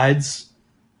turn the tides?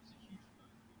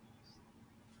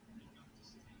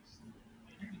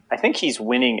 I think he's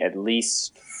winning at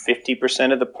least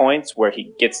 50% of the points where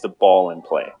he gets the ball in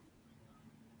play.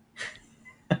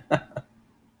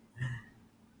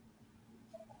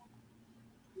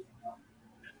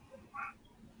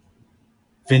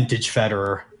 Vintage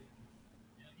Federer.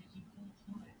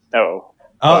 Oh,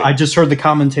 I just heard the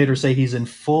commentator say he's in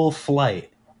full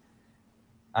flight.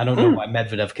 I don't know why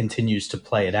Medvedev continues to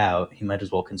play it out. He might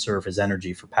as well conserve his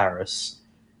energy for Paris.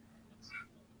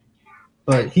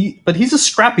 But he's a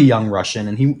scrappy young Russian,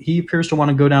 and he appears to want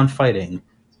to go down fighting.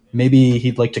 Maybe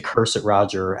he'd like to curse at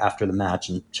Roger after the match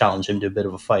and challenge him to a bit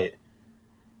of a fight.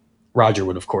 Roger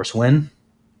would, of course, win.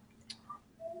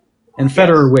 And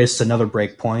Federer wastes another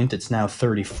break point. It's now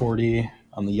 30-40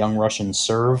 on the young Russian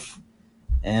serve.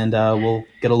 And we'll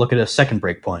get a look at a second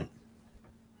break point.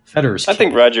 Federer's I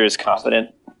think Roger is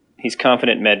confident. He's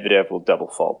confident Medvedev will double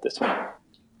fault this one.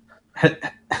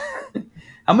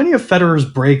 How many of Federer's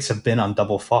breaks have been on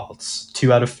double faults?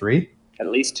 2 out of 3? At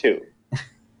least 2.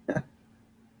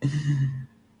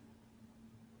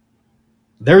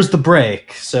 There's the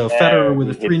break. So Federer with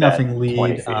a 3-0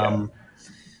 lead.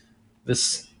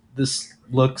 This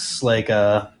looks like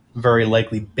a very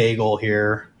likely bagel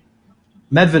here.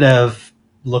 Medvedev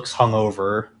looks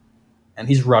hungover, and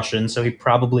he's Russian, so he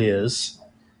probably is.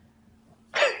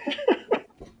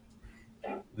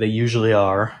 They usually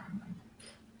are.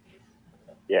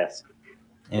 Yes.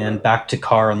 And back to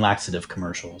car and laxative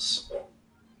commercials.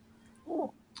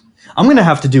 I'm going to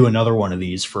have to do another one of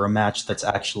these for a match that's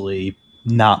actually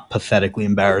not pathetically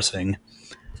embarrassing.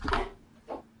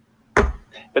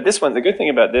 But this one, the good thing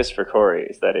about this for Corey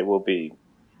is that it will be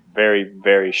very,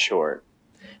 very short.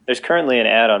 There's currently an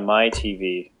ad on my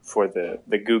TV for the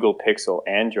Google Pixel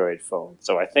Android phone.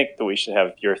 So I think that we should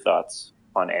have your thoughts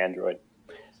on Android.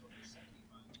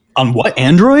 On what?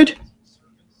 Android?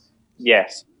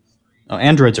 Yes. Oh,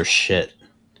 Androids are shit.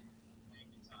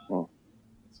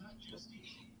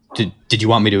 Did you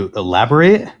want me to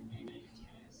elaborate?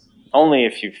 Only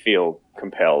if you feel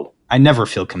compelled. I never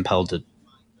feel compelled to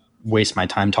waste my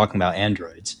time talking about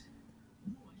androids.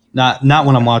 Not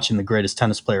when I'm watching the greatest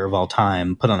tennis player of all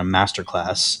time put on a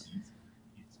masterclass.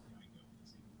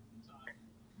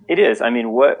 It is. I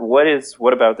mean,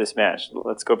 what about this match?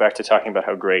 Let's go back to talking about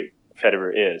how great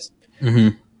Federer is.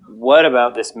 Mm-hmm. What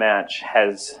about this match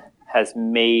has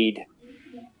made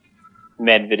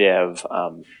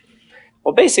Medvedev,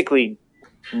 basically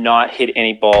not hit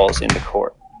any balls in the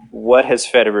court? What has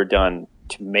Federer done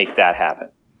to make that happen?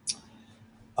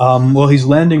 Well, he's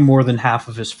landing more than half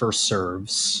of his first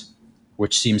serves,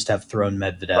 which seems to have thrown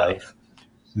Medvedev. Right.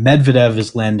 Medvedev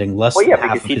is landing less than half of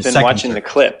his second. Because he's been watching the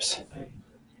clips.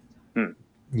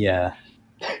 Yeah.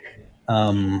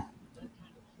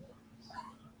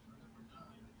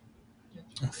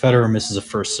 Federer misses a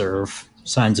first serve.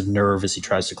 Signs of nerve as he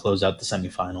tries to close out the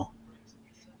semifinal.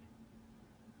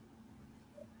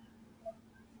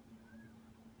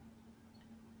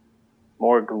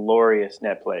 More glorious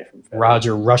net play from Federer.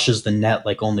 Roger rushes the net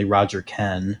like only Roger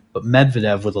can, but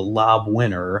Medvedev with a lob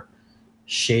winner.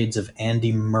 Shades of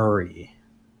Andy Murray.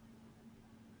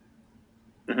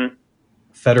 Mm-hmm.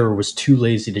 Federer was too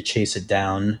lazy to chase it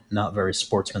down. Not very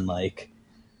sportsmanlike.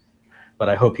 But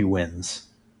I hope he wins.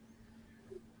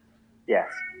 Yes.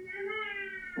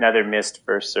 Another missed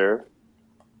first serve.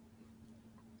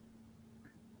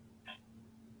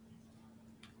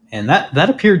 And that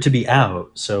appeared to be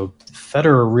out, so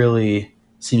Federer really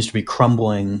seems to be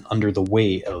crumbling under the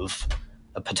weight of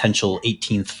a potential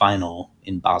 18th final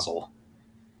in Basel.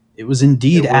 It was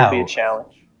indeed out. It will be a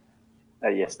challenge.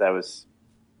 Yes, that was...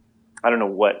 I don't know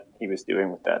what he was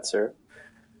doing with that serve.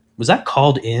 Was that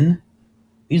called in?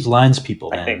 These lines people,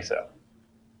 man. I think so.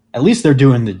 At least they're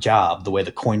doing the job the way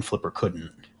the coin flipper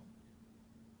couldn't.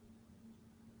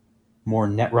 More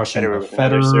net rushing by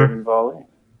Federer. Serve and volley.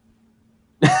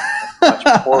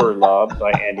 Much poorer lob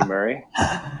by Andy Murray.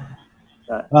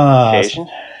 Occasion.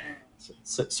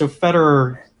 So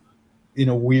Federer, in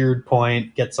a weird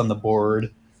point, gets on the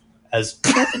board as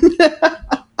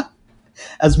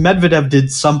as Medvedev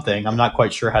did something. I'm not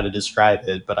quite sure how to describe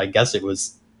it, but I guess it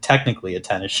was technically a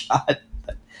tennis shot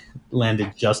that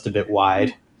landed just a bit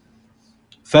wide.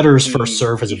 Federer's first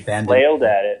serve has abandoned. Flailed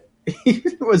at it.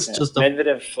 It was just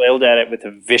Medvedev flailed at it with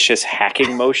a vicious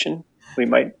hacking motion, we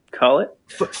might call it.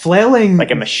 Flailing,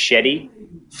 like a machete.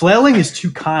 Flailing is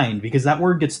too kind because that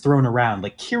word gets thrown around.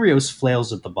 Like Kyrgios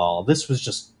flails at the ball. This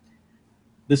was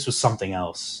something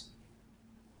else.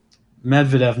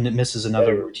 Medvedev misses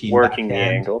another routine working backhand,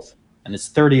 the angles, and it's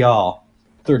 30-all.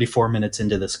 34 minutes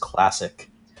into this classic.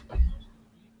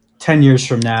 10 years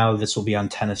from now, this will be on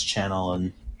Tennis Channel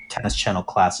and Tennis Channel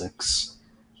Classics.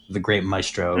 The great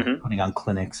maestro putting on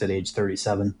clinics at age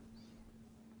 37.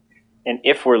 And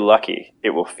if we're lucky, it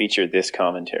will feature this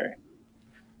commentary.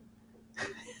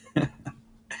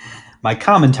 My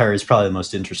commentary is probably the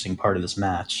most interesting part of this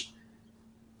match.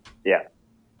 Yeah.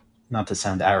 Not to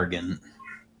sound arrogant.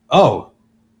 Oh,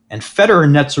 and Federer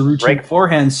nets a routine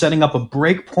forehand, setting up a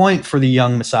break point for the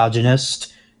young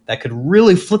misogynist that could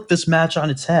really flip this match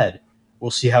on its head. We'll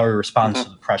see how he responds to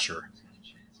the pressure.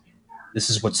 This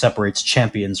is what separates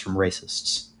champions from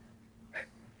racists.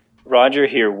 Roger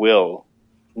here will,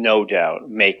 no doubt,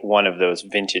 make one of those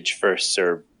vintage first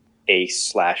serve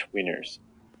ace/winners.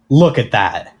 Look at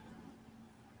that.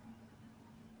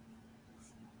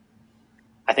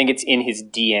 I think it's in his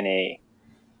DNA.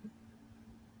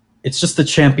 It's just the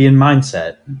champion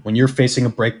mindset. When you're facing a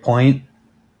break point,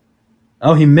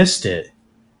 oh, he missed it.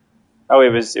 Oh, it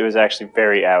was actually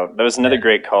very out. That was another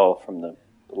great call from the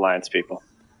Lions people.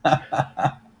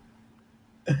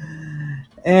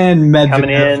 And Medvedev coming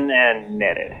in and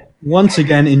netted. Once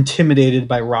again, intimidated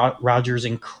by Roger's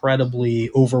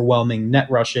incredibly overwhelming net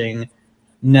rushing,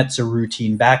 nets a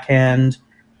routine backhand,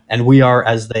 and we are,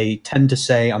 as they tend to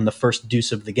say on the first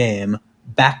deuce of the game,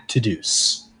 back to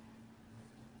deuce.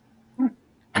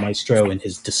 Maestro in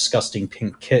his disgusting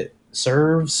pink kit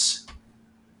serves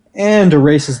and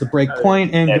erases the break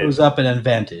point and goes up an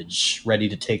advantage, ready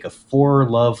to take a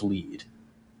 4-love lead.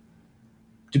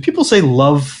 Do people say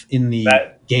love in the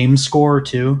game score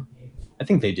too? I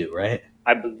think they do, right?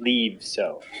 I believe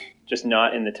so. Just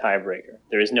not in the tiebreaker.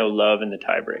 There is no love in the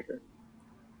tiebreaker.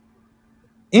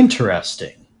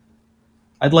 Interesting.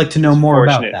 I'd like to know more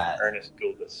about that. Ernest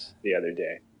Gulbis the other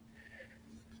day.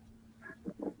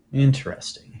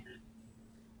 Interesting.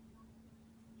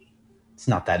 It's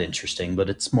not that interesting, but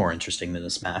it's more interesting than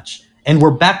this match. And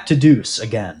we're back to deuce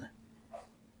again.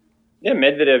 Yeah,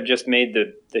 Medvedev just made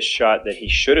the shot that he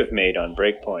should have made on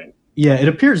breakpoint. Yeah, it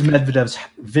appears Medvedev's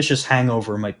vicious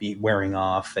hangover might be wearing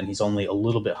off, and he's only a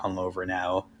little bit hungover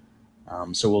now.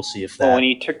 So we'll see if that... Well, when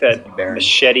he took that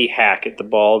machete hack at the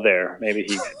ball there, maybe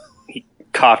he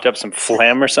coughed up some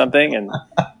phlegm or something. And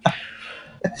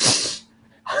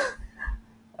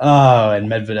oh, and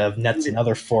Medvedev nets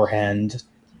another forehand.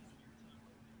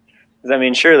 I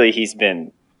mean, surely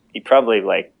he probably,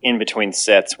 like, in between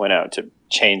sets went out to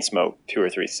chain smoke 2 or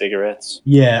 3 cigarettes.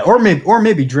 Yeah, or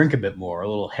maybe drink a bit more, a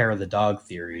little hair of the dog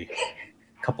theory.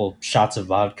 A couple shots of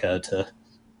vodka to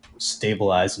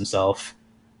stabilize himself.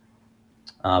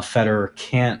 Federer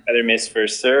can't... Another miss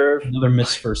first serve. Another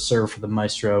miss first serve for the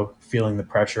Maestro, feeling the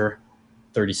pressure.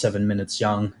 37 minutes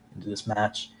young into this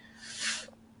match.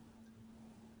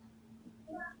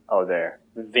 Oh, there.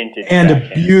 Vintage and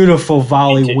backhand. A beautiful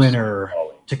volley winner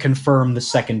to confirm the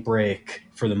second break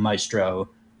for the Maestro.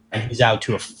 And he's out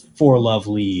to a 4-love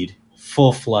lead.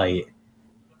 Full flight.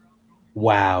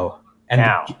 Wow.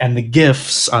 And the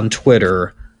GIFs on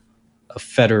Twitter of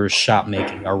Federer's shot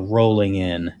making are rolling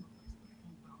in.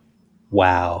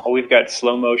 Wow. Oh, we've got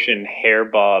slow motion hair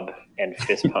bob and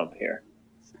fist pump here.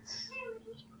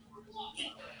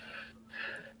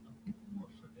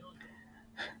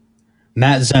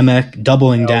 Matt Zemek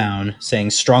doubling down,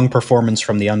 saying strong performance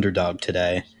from the underdog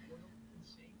today.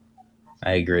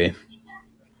 I agree.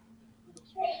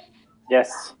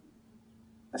 Yes.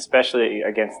 Especially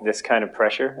against this kind of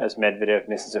pressure, as Medvedev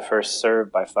misses a first serve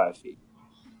by 5 feet.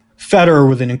 Federer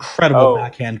with an incredible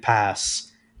backhand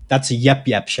pass. That's a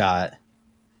yep shot.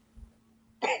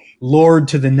 Lord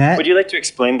to the net. Would you like to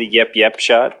explain the yep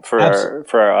shot for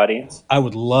our audience? I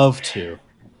would love to.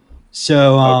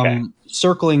 So,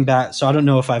 circling back, so I don't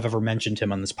know if I've ever mentioned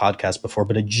him on this podcast before,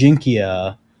 but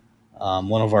Ajinkya,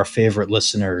 one of our favorite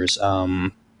listeners, he's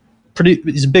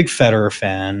a big Federer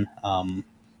fan,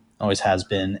 always has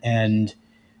been, and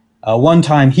one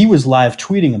time he was live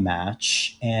tweeting a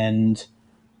match, and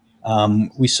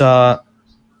we saw,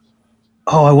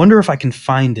 I wonder if I can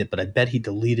find it, but I bet he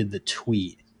deleted the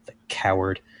tweet. The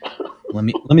coward. Let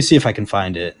me see if I can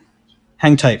find it.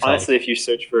 Hang tight, folks. Honestly, if you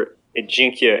search for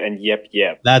Ajinkya and yep.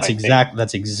 That's exactly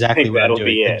what I'm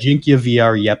doing. Ajinkya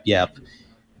VR yep.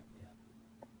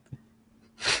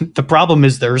 The problem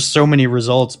is there's so many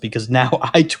results because now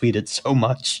I tweet it so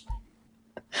much.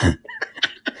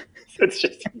 It's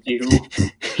just you.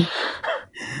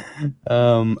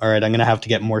 All right, I'm gonna have to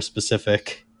get more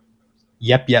specific.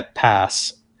 Yep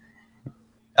pass.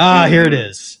 Here it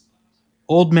is.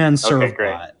 Old man serve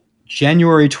bot.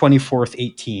 January 24th,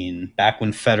 18, back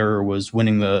when Federer was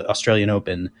winning the Australian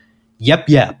Open. Yep.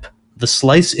 The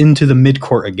slice into the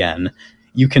midcourt again.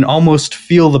 You can almost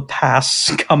feel the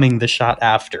pass coming the shot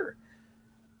after.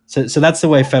 So that's the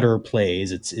way Federer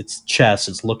plays. It's chess.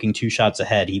 It's looking 2 shots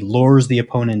ahead. He lures the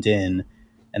opponent in,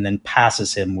 and then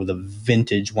passes him with a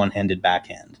vintage one-handed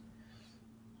backhand.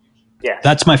 Yes.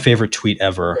 That's my favorite tweet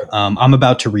ever. I'm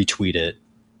about to retweet it.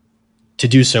 To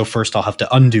do so, first I'll have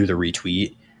to undo the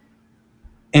retweet.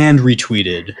 And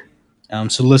retweeted.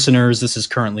 So listeners, this is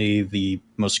currently the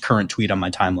most current tweet on my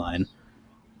timeline.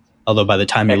 Although by the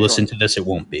time you listen to this, it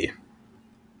won't be.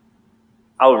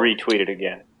 I'll retweet it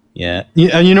again. Yeah.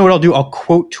 You know what I'll do? I'll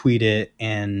quote tweet it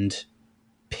and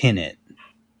pin it.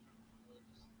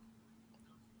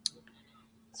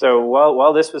 So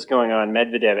while this was going on,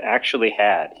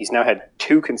 Medvedev he's now had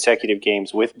 2 consecutive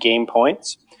games with game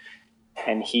points,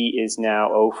 and he is now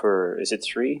 0 for, is it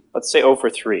 3? Let's say 0 for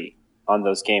 3 on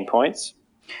those game points,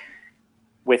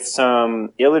 with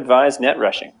some ill-advised net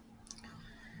rushing.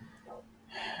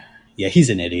 Yeah, he's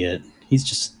an idiot. He's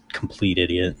just a complete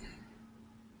idiot.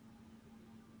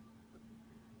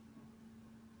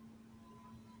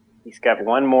 He's got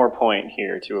 1 more point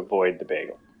here to avoid the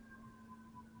bagel.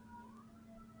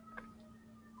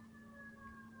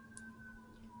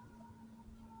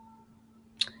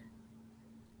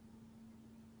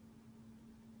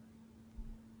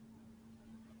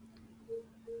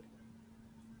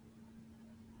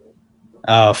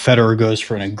 Federer goes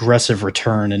for an aggressive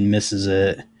return and misses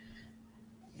it.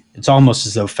 It's almost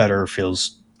as though Federer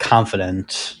feels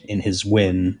confident in his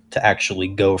win to actually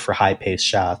go for high-paced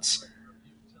shots.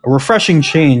 A refreshing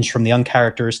change from the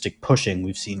uncharacteristic pushing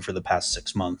we've seen for the past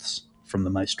 6 months from the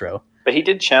maestro. But he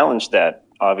did challenge that,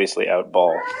 obviously, out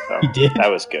ball. So he did?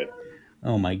 That was good.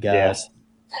 Oh, my God. Yes.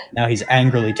 Now he's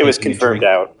angrily taking It was confirmed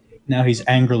out. Now he's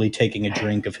angrily taking a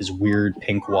drink of his weird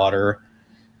pink water.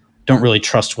 Don't really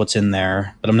trust what's in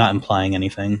there, but I'm not implying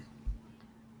anything.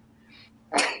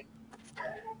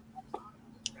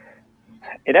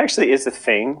 It actually is a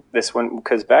thing, this one,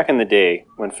 because back in the day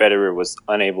when Federer was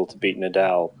unable to beat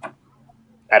Nadal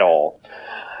at all,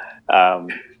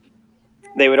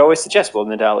 they would always suggest, well,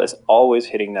 Nadal is always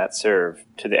hitting that serve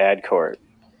to the ad court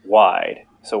wide.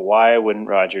 So why wouldn't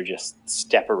Roger just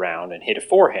step around and hit a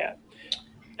forehand?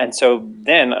 And so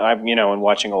then I'm, and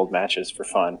watching old matches for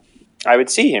fun, I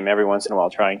would see him every once in a while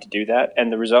trying to do that,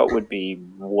 and the result would be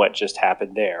what just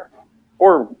happened there,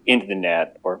 or into the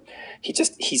net, or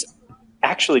he's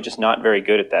actually just not very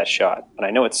good at that shot. And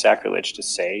I know it's sacrilege to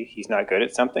say he's not good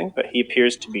at something, but he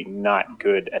appears to be not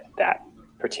good at that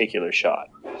particular shot.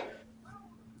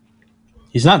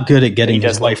 He's not good at getting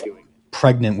his wife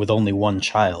pregnant with only 1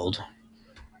 child.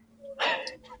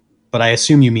 But I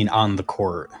assume you mean on the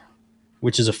court,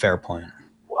 which is a fair point.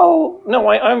 Well, no,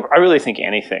 I really think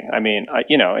anything. I mean,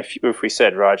 if we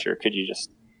said, Roger, could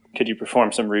you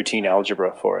perform some routine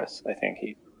algebra for us? I think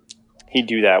he'd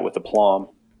do that with aplomb.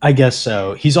 I guess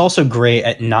so. He's also great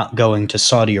at not going to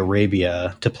Saudi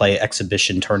Arabia to play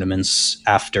exhibition tournaments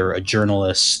after a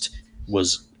journalist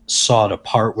was sawed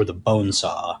apart with a bone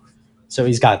saw. So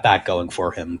he's got that going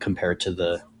for him compared to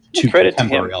the 2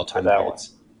 contemporary all-time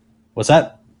greats. What's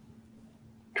that?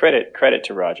 Credit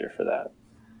to Roger for that.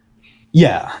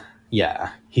 Yeah.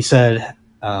 He said,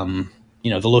 the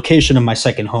location of my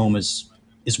second home is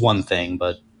one thing,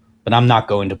 but I'm not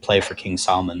going to play for King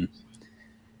Salman.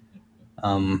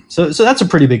 So that's a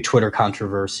pretty big Twitter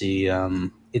controversy.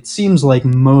 It seems like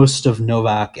most of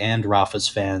Novak and Rafa's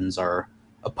fans are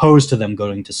opposed to them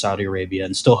going to Saudi Arabia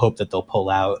and still hope that they'll pull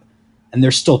out. And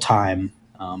there's still time,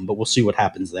 but we'll see what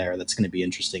happens there. That's going to be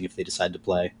interesting if they decide to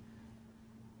play.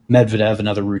 Medvedev,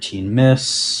 another routine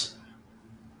miss.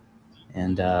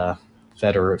 And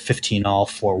Federer at 15-all,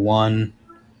 4-1.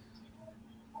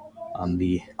 On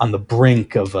the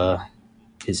brink of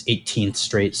his 18th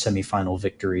straight semifinal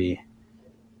victory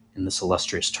in this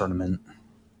illustrious tournament.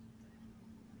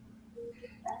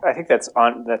 I think that's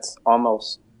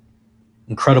almost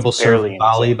incredible serve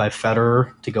volley by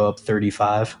Federer to go up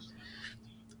 35.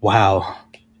 Wow.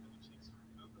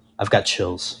 I've got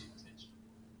chills.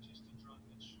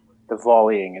 The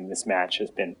volleying in this match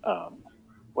has been,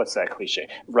 what's that cliche?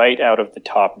 Right out of the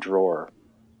top drawer.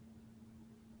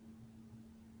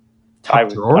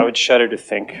 Drawer? I would shudder to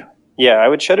think. Yeah, I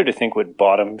would shudder to think what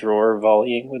bottom drawer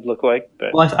volleying would look like.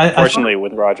 But fortunately,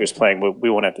 with Rogers playing, we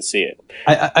won't have to see it.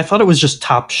 I thought it was just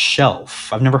top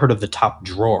shelf. I've never heard of the top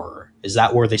drawer. Is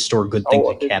that where they store good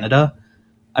things in Canada?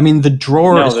 I mean, the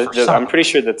drawer is I'm pretty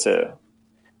sure that's a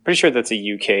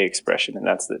UK expression, and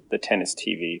that's the tennis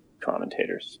TV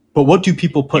commentators. But what do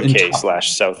people put in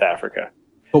UK/South Africa?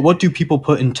 But what do people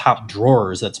put in top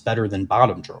drawers that's better than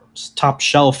bottom drawers? Top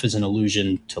shelf is an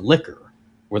allusion to liquor,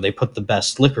 where they put the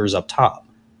best liquors up top.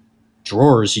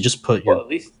 Drawers, you just put your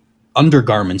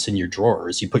undergarments in your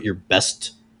drawers. You put your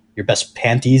best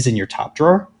panties in your top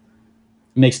drawer.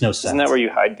 It makes no sense. Isn't that where you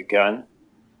hide the gun?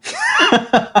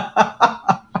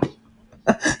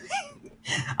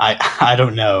 I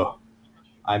don't know.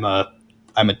 I'm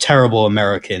a terrible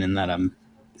American in that I'm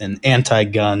an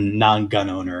anti-gun, non-gun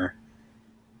owner.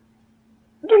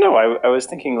 I don't know. I was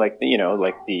thinking like the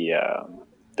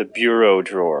bureau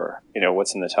drawer.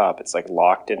 What's in the top? It's like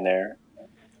locked in there.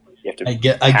 You have to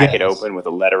hack it open with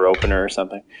a letter opener or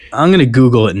something. I'm going to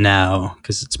Google it now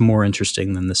because it's more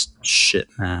interesting than this shit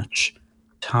match.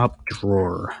 Top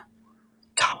drawer.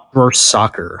 Top drawer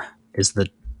soccer is the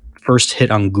first hit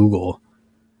on Google.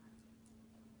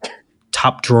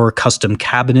 Top drawer custom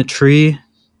cabinetry.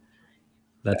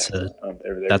 That's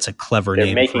a clever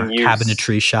name for a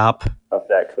cabinetry shop. Of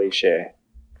that cliche.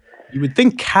 You would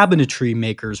think cabinetry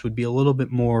makers would be a little bit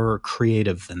more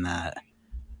creative than that.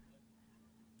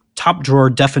 Top drawer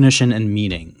definition and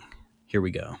meaning. Here we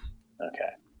go. Okay.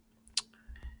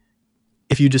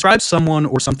 If you describe someone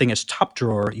or something as top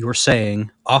drawer, you are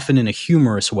saying, often in a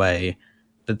humorous way,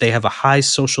 that they have a high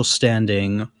social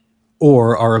standing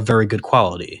or are of very good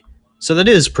quality. So that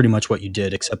is pretty much what you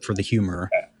did, except for the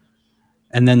humor. Okay.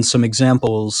 And then some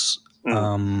examples.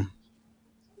 Oh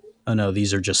no,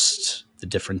 these are just the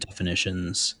different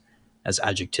definitions as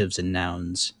adjectives and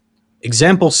nouns.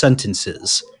 Example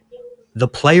sentences. The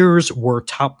players were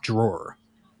top drawer.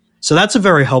 So that's a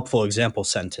very helpful example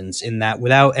sentence in that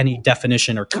without any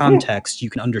definition or context, you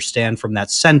can understand from that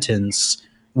sentence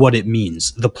what it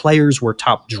means. The players were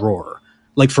top drawer.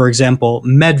 Like, for example,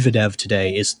 Medvedev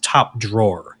today is top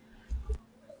drawer.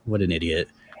 What an idiot.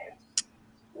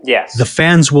 Yes. The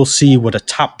fans will see what a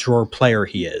top drawer player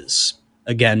he is.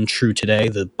 Again, true today.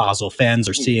 The Basel fans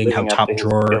are seeing how top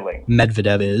drawer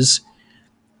Medvedev is.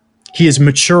 He is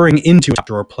maturing into a top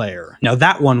drawer player. Now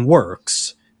that one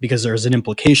works because there's an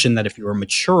implication that if you are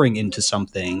maturing into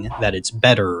something, that it's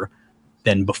better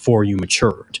than before you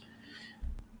matured.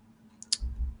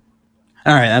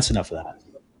 All right, that's enough of that.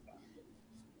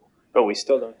 But we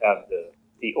still don't have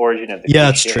the origin of the cliche.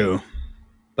 That's true.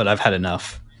 But I've had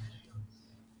enough.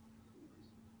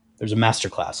 There's a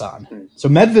masterclass on. So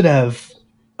Medvedev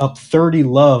up 30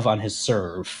 love on his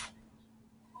serve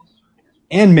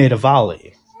and made a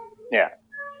volley. Yeah.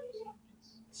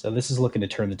 So this is looking to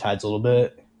turn the tides a little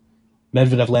bit.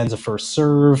 Medvedev lands a first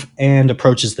serve and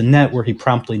approaches the net where he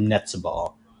promptly nets a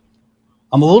ball.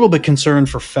 I'm a little bit concerned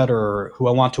for Federer, who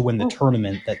I want to win the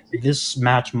tournament, that this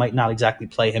match might not exactly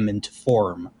play him into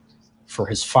form for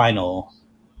his final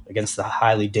against the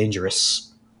highly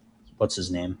dangerous, what's his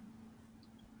name?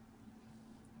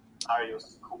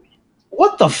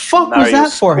 What the fuck was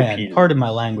that forehand? Pardon my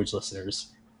language, listeners.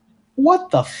 What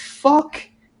the fuck?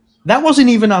 That wasn't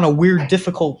even on a weird,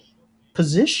 difficult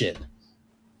position.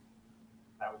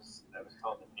 That was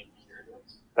called the Nick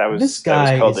Kyrgios. That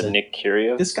was called the Nick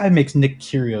Kyrgios. This guy makes Nick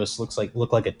Kyrgios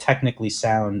look like a technically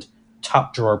sound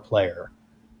top drawer player.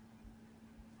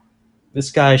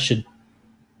 This guy should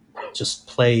just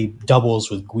play doubles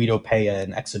with Guido Pella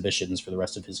in exhibitions for the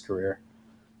rest of his career.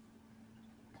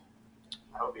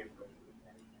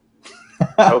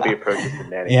 I hope he approaches the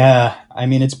netting. Yeah, I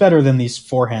mean, it's better than these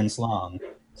forehands long.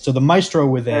 So the maestro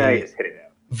with a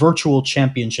virtual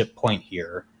championship point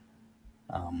here.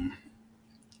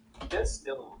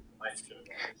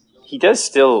 He does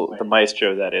still, the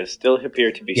maestro that is, still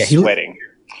appear to be sweating.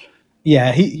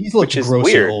 He's looked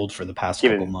grossly old for the past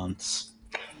couple months.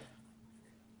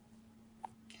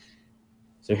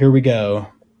 So here we go.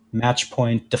 Match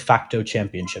point, de facto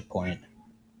championship point.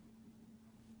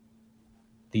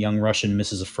 The young Russian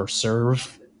misses a first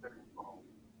serve.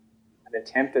 An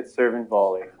attempt at serve and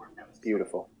volley.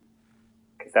 Beautiful.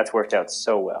 Because that's worked out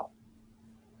so well.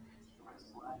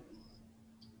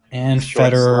 And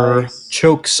Federer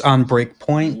chokes on break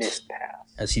point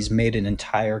as he's made an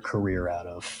entire career out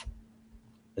of.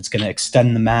 It's going to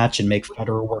extend the match and make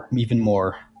Federer work even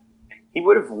more. He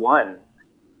would have won.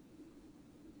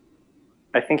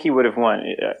 I think he would have won.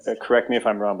 Correct me if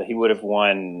I'm wrong, but he would have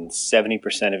won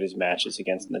 70% of his matches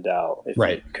against Nadal if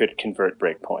he could convert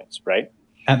break points, right?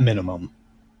 At minimum.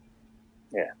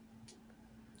 Yeah.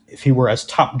 If he were as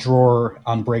top drawer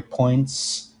on break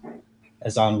points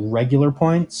as on regular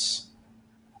points,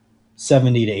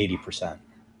 70 to 80%.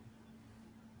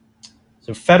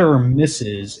 So Federer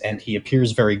misses, and he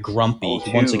appears very grumpy.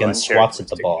 He once again swats at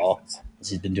the ball, as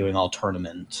he's been doing all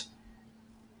tournament.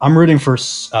 I'm rooting for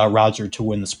Roger to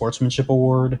win the Sportsmanship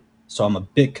Award, so I'm a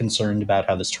bit concerned about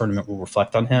how this tournament will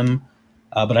reflect on him.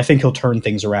 But I think he'll turn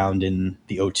things around in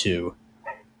the O2.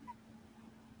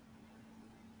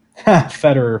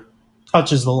 Federer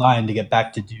touches the line to get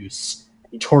back to deuce,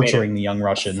 torturing the young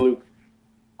Russian.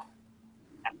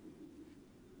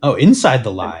 Oh, inside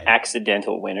the line. An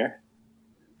accidental winner.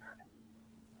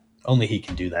 Only he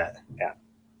can do that. Yeah.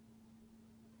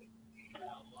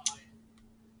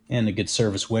 And a good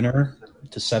service winner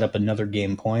to set up another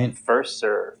game point. First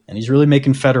serve. And he's really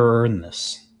making Federer earn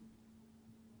this.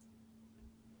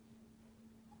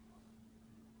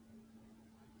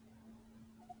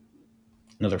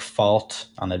 Another fault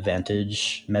on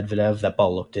advantage. Medvedev, that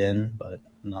ball looked in, but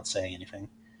I'm not saying anything.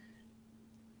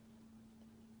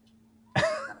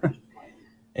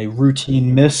 A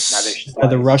routine miss by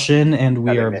the Russian, and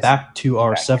we are back to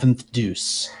our seventh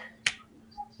deuce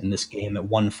in this game at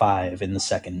 1-5 in the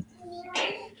second.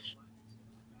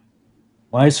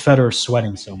 Why is Federer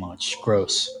sweating so much?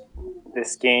 Gross.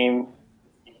 This game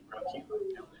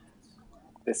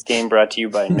brought to you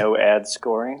by No Ad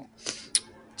Scoring.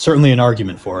 Certainly an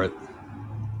argument for it.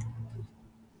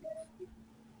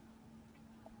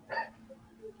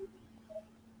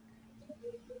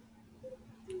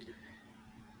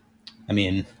 I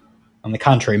mean, on the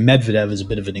contrary, Medvedev is a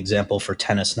bit of an example for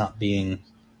tennis not being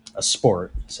a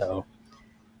sport. So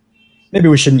maybe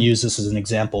we shouldn't use this as an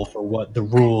example for what the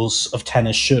rules of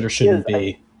tennis should or shouldn't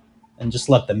be, and just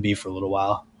let them be for a little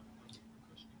while.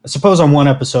 I suppose on one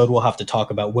episode we'll have to talk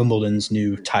about Wimbledon's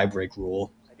new tiebreak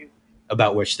rule,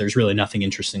 about which there's really nothing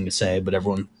interesting to say, but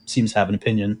everyone seems to have an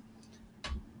opinion.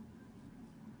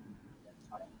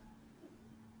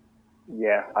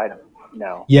 Yeah,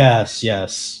 no. Yes.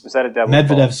 Was that a double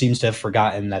Medvedev fault? seems to have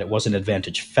forgotten that it wasn't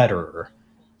advantage Federer,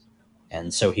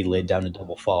 and so he laid down a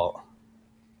double fault.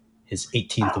 His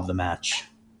 18th of the match.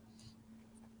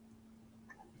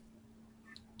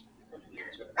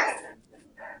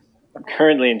 I'm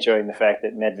currently enjoying the fact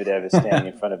that Medvedev is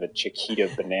standing in front of a Chiquita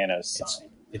Bananas sign.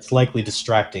 It's likely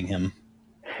distracting him.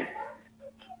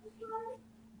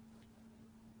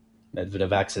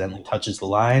 Medvedev accidentally touches the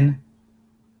line.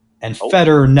 And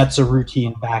Federer nets a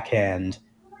routine backhand.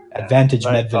 Advantage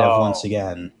Medvedev once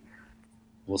again.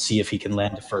 We'll see if he can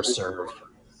land a first serve.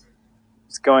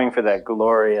 He's going for that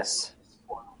glorious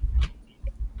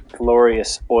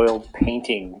oil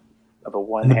painting of a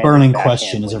one-handed And the burning backhand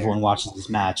question as everyone watches this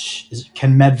match is,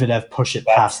 can Medvedev push it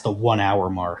past the 1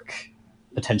 hour mark,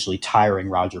 potentially tiring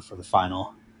Roger for the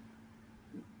final?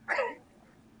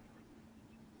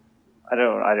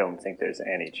 I don't think there's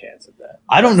any chance of that.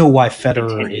 I don't know why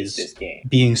Federer is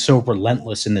being so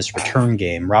relentless in this return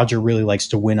game. Roger really likes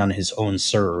to win on his own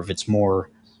serve. It's more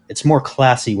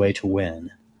classy way to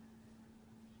win.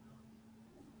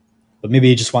 But maybe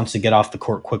he just wants to get off the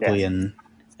court quickly and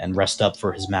rest up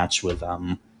for his match with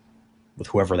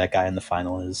whoever that guy in the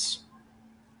final is.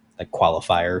 That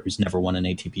qualifier who's never won an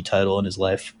ATP title in his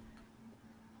life.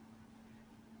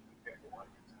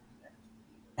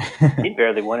 He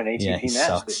barely won an ATP match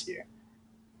sucks. this year.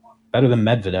 Better than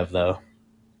Medvedev, though.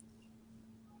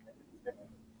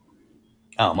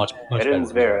 Oh, much better than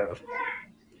Zverev.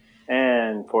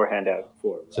 And forehand out.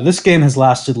 So this game has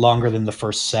lasted longer than the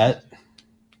first set,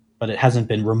 but it hasn't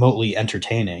been remotely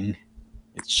entertaining.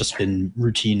 It's just been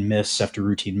routine miss after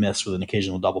routine miss with an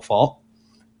occasional double fault.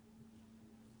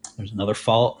 There's another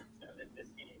fault.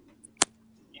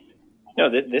 No,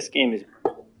 this game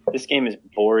is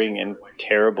boring and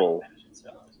terrible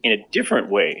in a different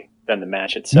way than the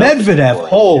match itself. Medvedev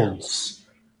holds.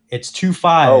 It's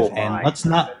 2-5, and let's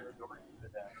not.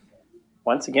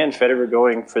 Once again, Federer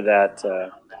going for that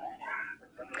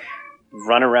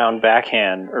run around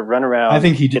backhand or run around. I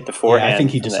think he hit the forehand. Yeah, I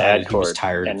think he decided he was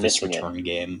tired of this return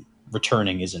game.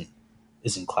 Returning isn't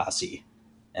classy,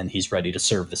 and he's ready to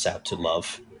serve this out to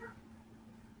love.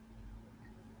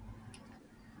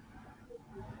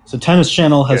 So Tennis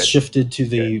Channel has shifted to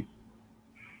the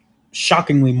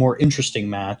shockingly more interesting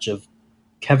match of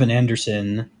Kevin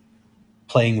Anderson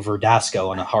playing Verdasco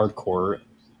on a hard court.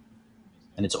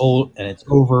 And it's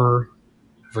over.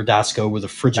 Verdasco with a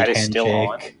frigid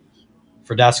handshake.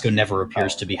 Verdasco never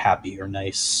appears to be happy or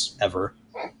nice, ever.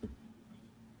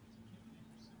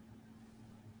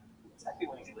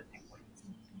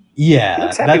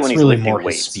 Yeah, that's really more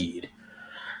his speed.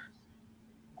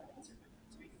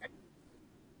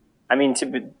 I mean, to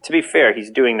be fair, he's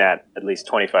doing that at least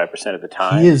 25% of the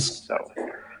time.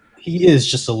 He is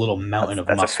just a little mountain of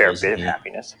muscle. That's a fair bit of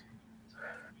happiness.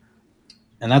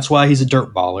 And that's why he's a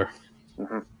dirt baller.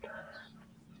 Mm-hmm.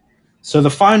 So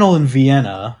the final in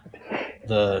Vienna,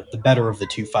 the better of the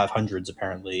two 500s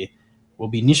apparently, will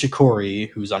be Nishikori,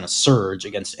 who's on a surge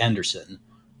against Anderson.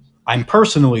 I'm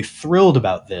personally thrilled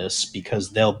about this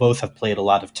because they'll both have played a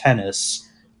lot of tennis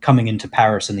coming into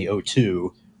Paris in the O2,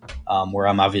 where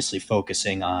I'm obviously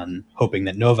focusing on hoping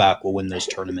that Novak will win those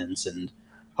tournaments and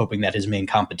hoping that his main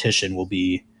competition will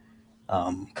be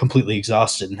completely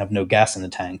exhausted and have no gas in the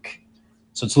tank.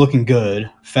 So it's looking good.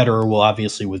 Federer will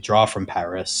obviously withdraw from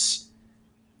Paris.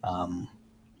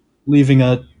 leaving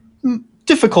a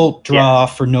difficult draw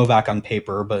for Novak on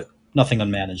paper, but nothing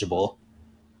unmanageable.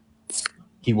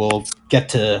 He will get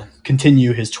to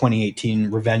continue his 2018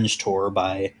 revenge tour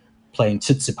by playing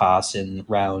Tsitsipas in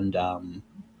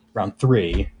round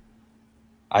 3.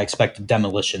 I expect a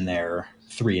demolition there,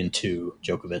 3-2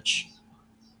 Djokovic.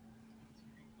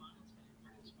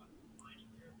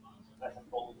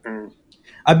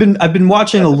 I've been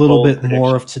watching a little bit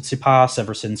more of Tsitsipas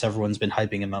ever since everyone's been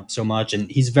hyping him up so much, and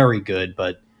he's very good,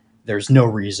 but there's no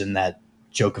reason that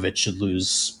Djokovic should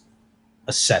lose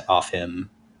a set off him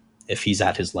if he's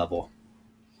at his level.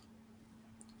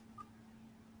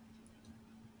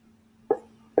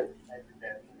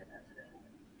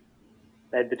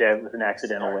 Medvedev was an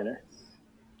accidental winner.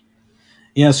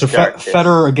 Yeah, so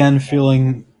Federer again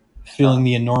feeling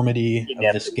the enormity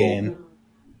of this game.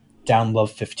 Down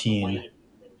love 15.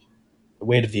 The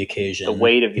weight of the occasion.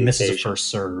 He misses a first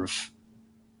serve.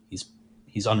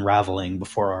 He's unraveling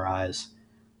before our eyes.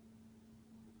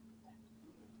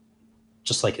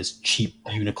 Just like his cheap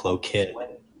Uniqlo kit.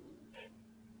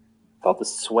 About the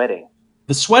sweating.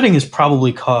 The sweating is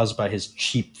probably caused by his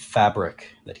cheap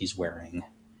fabric that he's wearing.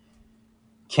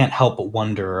 Can't help but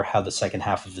wonder how the second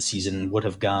half of the season would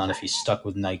have gone if he stuck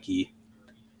with Nike.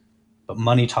 But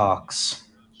money talks,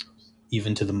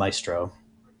 even to the maestro.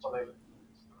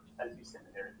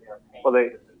 Well,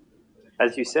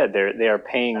 as you said, they are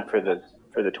paying for the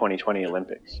 2020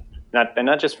 Olympics. Not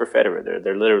just for Federer.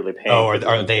 They're literally paying. Oh,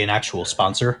 are they an actual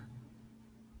sponsor?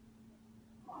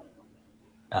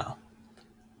 Oh.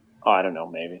 Oh, I don't know.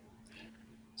 Maybe.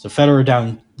 So Federer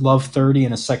down love 30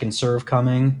 and a second serve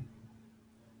coming.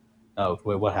 Oh,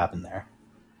 wait, what happened there?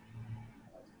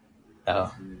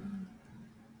 Oh.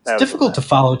 It's difficult to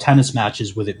follow tennis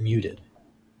matches with it muted.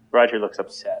 Roger looks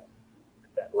upset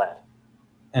with that left.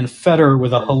 And Federer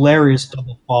with a hilarious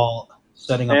double fault,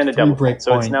 setting up 3 break points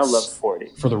so it's now love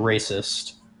 40. For the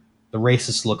racist. The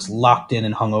racist looks locked in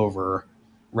and hungover,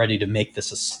 ready to make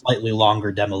this a slightly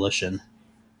longer demolition.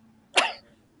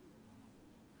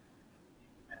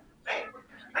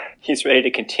 He's ready to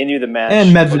continue the match.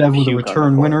 And Medvedev with a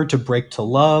return winner to break to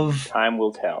love. Time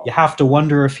will tell. You have to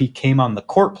wonder if he came on the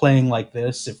court playing like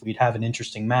this, if we'd have an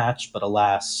interesting match, but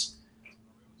alas,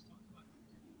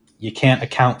 you can't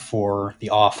account for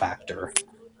the awe factor.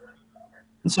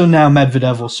 And so now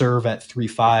Medvedev will serve at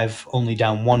 3-5, only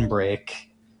down 1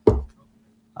 break.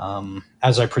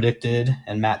 As I predicted,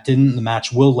 and Matt didn't, the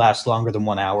match will last longer than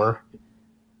 1 hour.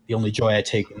 The only joy I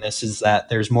take in this is that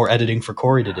there's more editing for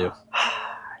Corey to do.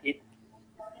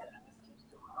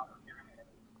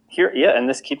 And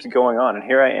this keeps going on, and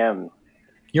here I am.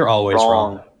 You're always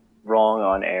wrong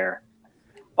on air.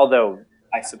 Although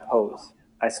I suppose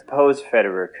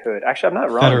Federer could. Actually, I'm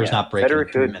not wrong. Federer's not breaking. Federer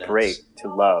could break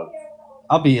to love.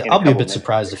 I'll be a bit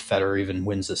surprised if Federer even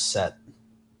wins this set.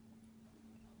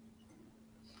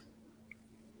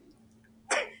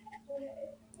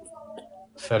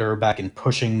 Federer back in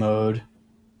pushing mode.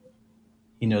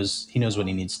 He knows what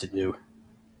he needs to do.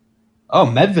 Oh,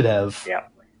 Medvedev. Yeah.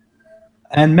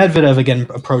 And Medvedev again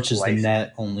approaches the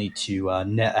net only to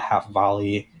net a half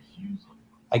volley.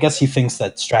 I guess he thinks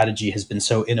that strategy has been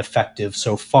so ineffective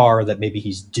so far that maybe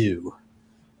he's due.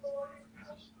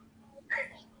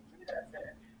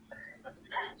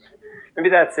 Maybe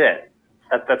that's it.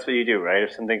 That's what you do, right?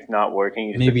 If something's not working,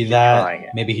 you just maybe keep trying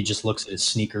it. Maybe he just looks at his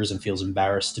sneakers and feels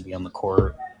embarrassed to be on the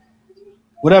court.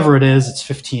 Whatever it is, it's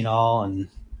 15-all, and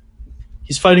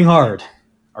he's fighting hard,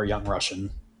 our young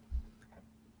Russian.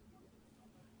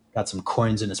 Got some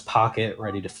coins in his pocket,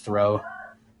 ready to throw.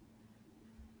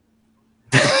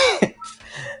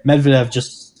 Medvedev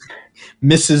just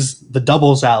misses the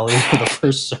doubles alley for the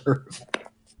first serve.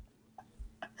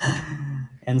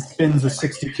 And spins a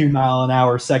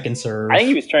 62-mile-an-hour second serve. I think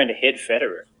he was trying to hit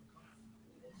Federer.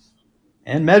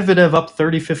 And Medvedev up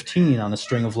 30-15 on a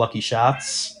string of lucky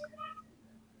shots.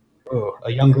 Oh,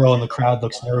 a young girl in the crowd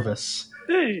looks nervous.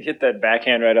 He hit that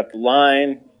backhand right up the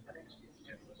line.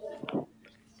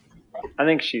 I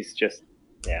think she's just,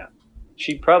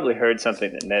 She probably heard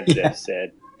something that Medvedev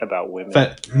said about women.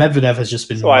 But Medvedev has just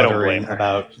been muttering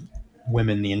about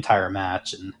women the entire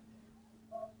match, and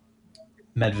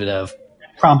Medvedev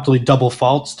promptly double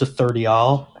faults to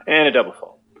 30-all. And a double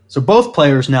fault. So both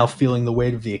players now feeling the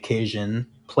weight of the occasion,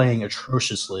 playing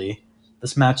atrociously.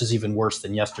 This match is even worse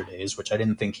than yesterday's, which I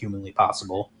didn't think humanly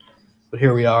possible. But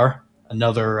here we are,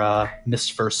 another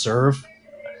missed first serve.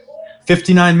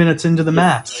 59 minutes into the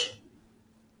match.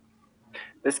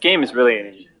 This game is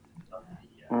really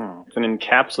an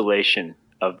encapsulation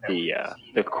of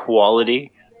the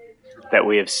quality that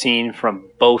we have seen from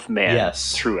both men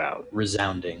throughout.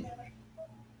 Resounding.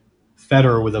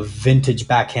 Federer with a vintage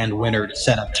backhand winner to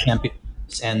set up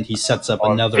champions, and he sets up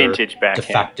another vintage backhand. de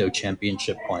facto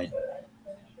championship point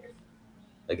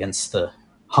against the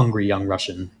hungry young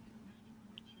Russian.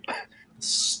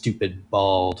 Stupid,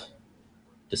 bald,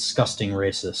 disgusting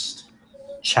racist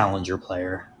challenger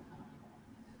player.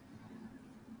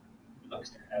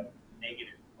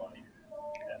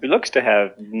 He looks to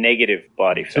have negative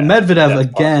body fat. So Medvedev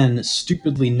again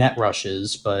stupidly net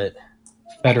rushes, but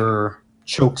Federer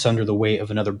chokes under the weight of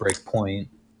another break point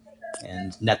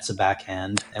and nets a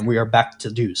backhand, and we are back to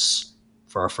deuce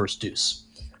for our first deuce.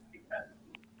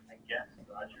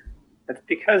 That's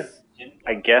because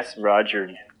I guess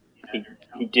Roger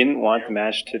he didn't want the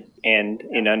match to end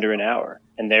in under an hour,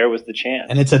 and there was the chance.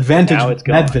 And it's advantage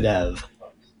Medvedev.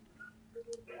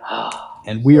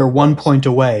 And we are 1 point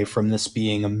away from this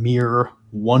being a mere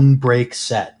one-break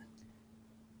set.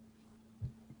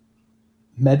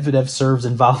 Medvedev serves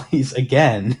and volleys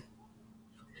again.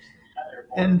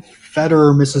 And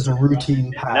Federer misses a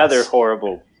routine pass. Another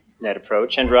horrible net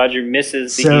approach, and Roger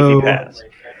misses the easy pass.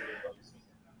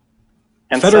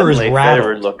 And Federer is rattled.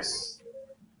 Federer looks...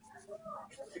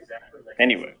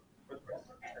 Anyway.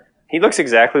 He looks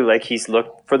exactly like he's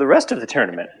looked for the rest of the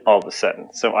tournament all of a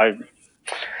sudden. So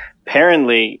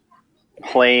apparently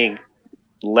playing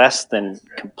less than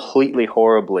completely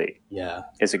horribly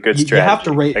is a good strategy. You have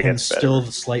to rate him still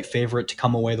the slight favorite to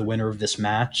come away the winner of this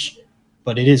match,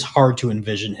 but it is hard to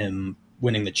envision him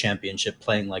winning the championship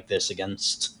playing like this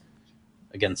against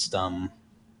that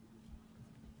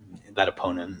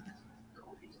opponent.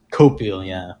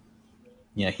 Copiel,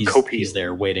 he's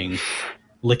there waiting,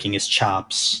 licking his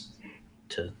chops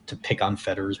to pick on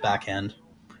Federer's backhand.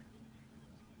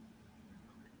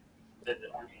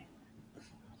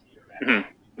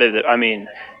 I mean,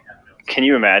 can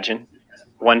you imagine?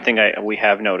 One thing we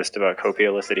have noticed about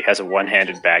Copiel is that he has a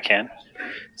one-handed backhand.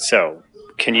 So,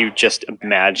 can you just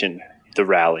imagine the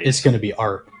rallies? It's going to be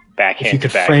art. Backhand if you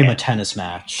could to frame backhand. a tennis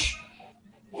match,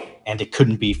 and it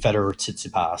couldn't be Federer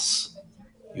Tsitsipas,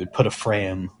 you would put a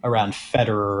frame around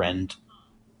Federer and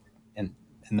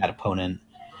that opponent,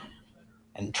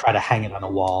 and try to hang it on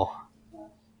a wall.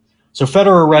 So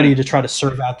Federer ready to try to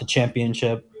serve out the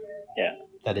championship. Yeah.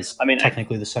 That is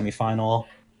technically the semifinal.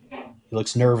 He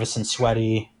looks nervous and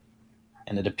sweaty,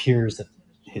 and it appears that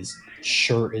his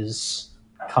shirt is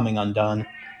coming undone.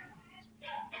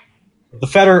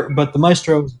 But the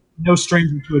Maestro is no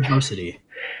stranger to adversity.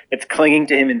 It's clinging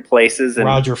to him in places and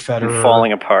Roger Federer and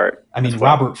falling apart.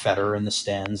 Robert Federer in the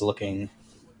stands looking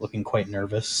quite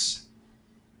nervous.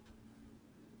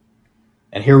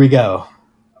 And here we go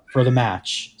for the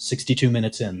match, 62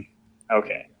 minutes in.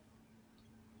 Okay.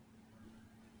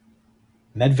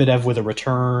 Medvedev with a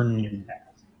return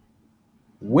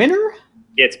winner?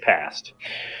 It's passed.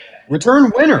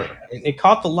 Return winner. It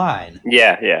caught the line.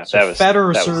 Yeah. So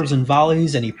Federer serves and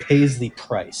volleys, and he pays the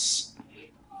price.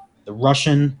 The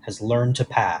Russian has learned to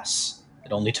pass.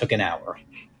 It only took an hour.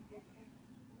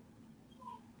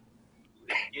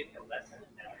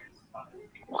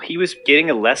 Well, he was getting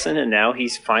a lesson, and now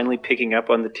he's finally picking up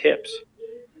on the tips.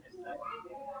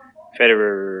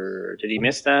 Federer, did he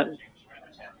miss that?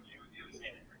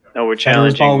 No, we're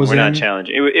challenging. We're not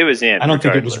challenging. It was in. I don't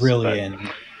think it was really in.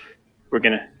 We're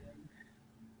going to...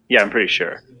 Yeah, I'm pretty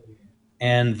sure.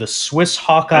 And the Swiss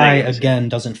Hawkeye, again,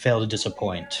 doesn't fail to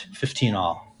disappoint.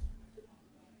 15-all.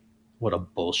 What a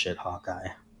bullshit Hawkeye.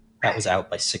 That was out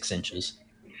by 6 inches.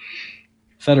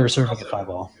 Federer serving the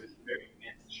 5-all.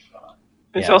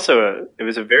 It's also it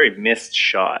was a very missed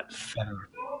shot. Federer.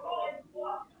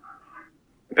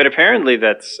 But apparently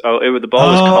the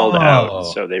ball was called out,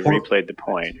 so they replayed the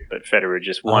point. But Federer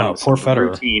just won. Poor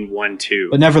Federer. Routine 1-2.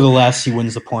 But nevertheless, he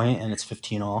wins the point, and it's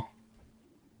 15-all.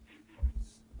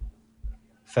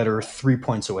 Federer 3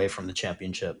 points away from the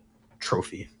championship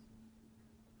trophy.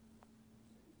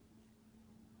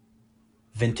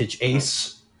 Vintage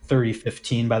ace,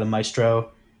 30-15 by the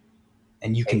Maestro.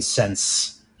 And you can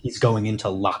sense he's going into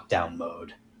lockdown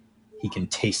mode. He can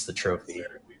taste the trophy.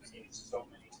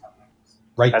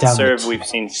 Right that down serve we've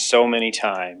seen so many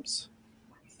times.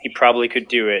 He probably could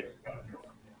do it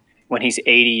when he's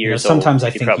 80 years old. Sometimes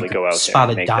I think probably he could go out spot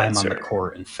there and a make dime that on the serve.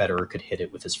 court, and Federer could hit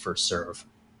it with his first serve.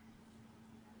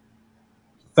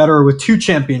 Federer with 2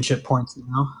 championship points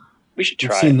now. We should try.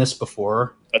 We've seen this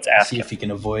before. Let's ask see him. if he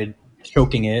can avoid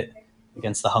choking it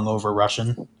against the hungover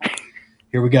Russian.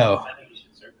 Here we go.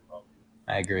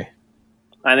 I agree.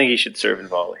 I think he should serve and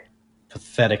volley.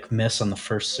 Pathetic miss on the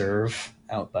first serve,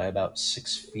 out by about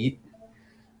 6 feet.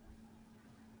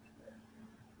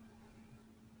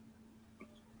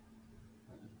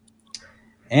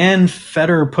 And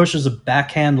Federer pushes a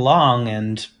backhand long,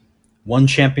 and 1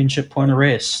 championship point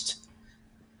erased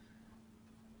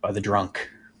by the drunk.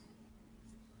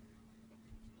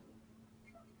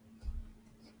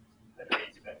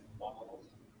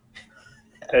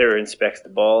 Federer inspects the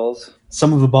balls.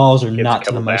 Some of the balls are not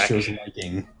to the maestro's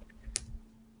liking.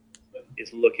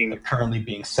 Is looking, apparently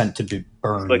being sent to be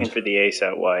burned. He's looking for the ace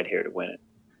out wide here to win it.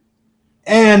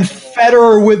 And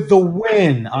Federer with the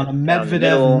win on a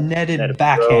Medvedev netted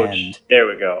backhand. There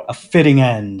we go. A fitting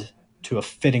end to a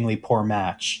fittingly poor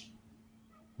match.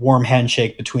 Warm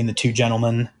handshake between the two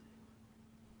gentlemen.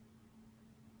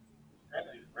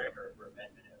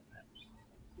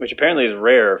 Which apparently is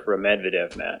rare for a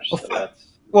Medvedev match.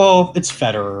 Well, it's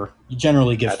Federer. You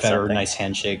generally give Federer nice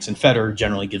handshakes, and Federer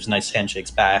generally gives nice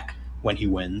handshakes back when he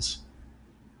wins.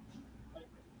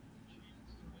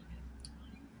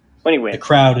 When he wins. The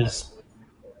crowd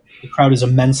is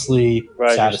immensely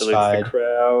satisfied. The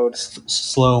crowd.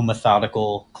 Slow,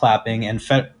 methodical clapping, and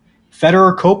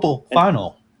Federer Kopel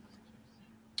final.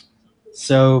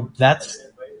 So that's.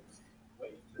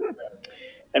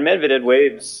 And Medvedev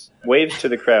waves to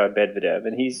the crowd, Medvedev,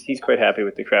 and he's quite happy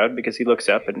with the crowd because he looks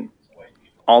up and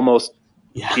almost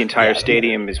the entire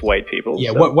stadium is white people.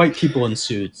 Yeah, so. White people in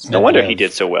suits. No wonder he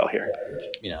did so well here.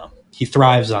 He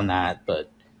thrives on that, but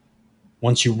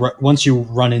once you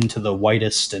run into the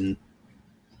whitest and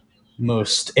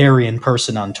most Aryan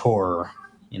person on tour,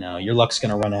 your luck's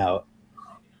going to run out.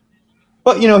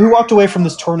 But he walked away from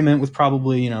this tournament with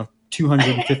probably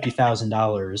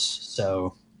 $250,000,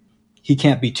 so he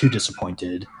can't be too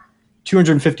disappointed.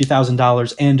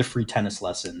 $250,000 and a free tennis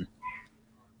lesson,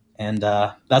 and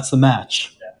that's the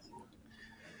match.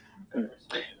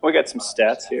 We got some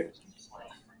stats here.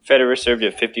 Federer served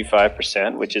at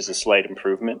 55%, which is a slight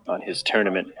improvement on his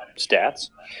tournament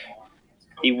stats.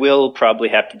 He will probably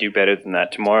have to do better than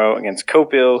that tomorrow against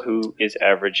Kopil, who is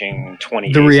averaging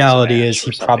 20. The reality is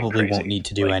he probably won't need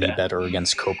to do any better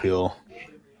against Kopil.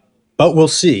 But we'll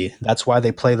see. That's why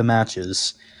they play the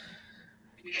matches.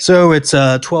 So it's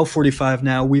 12:45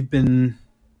 now. We've been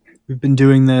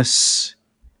doing this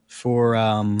for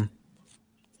an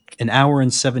hour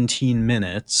and 17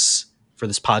 minutes for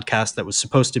this podcast that was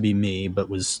supposed to be me, but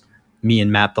was me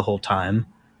and Matt the whole time.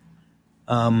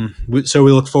 So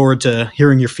we look forward to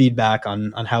hearing your feedback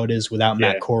on how it is without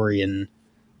Matt Corey, and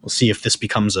we'll see if this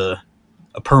becomes a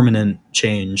permanent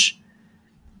change.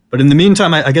 But in the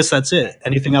meantime, I guess that's it.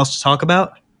 Anything else to talk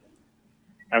about?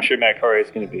 I'm sure Matt Corey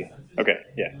is going to be okay.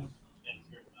 Yeah.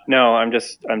 No, I'm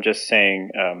just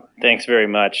saying thanks very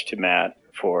much to Matt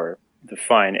for the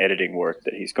fine editing work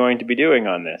that he's going to be doing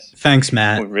on this. Thanks,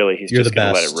 Matt. Really, he's You're just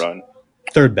going to let it run.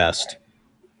 Third best,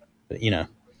 but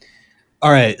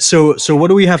All right. So what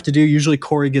do we have to do? Usually,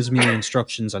 Corey gives me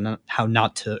instructions on how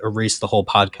not to erase the whole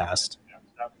podcast.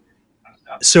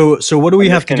 So what do we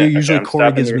have to do? Usually,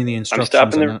 Corey gives me the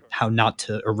instructions on how not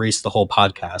to erase the whole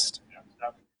podcast.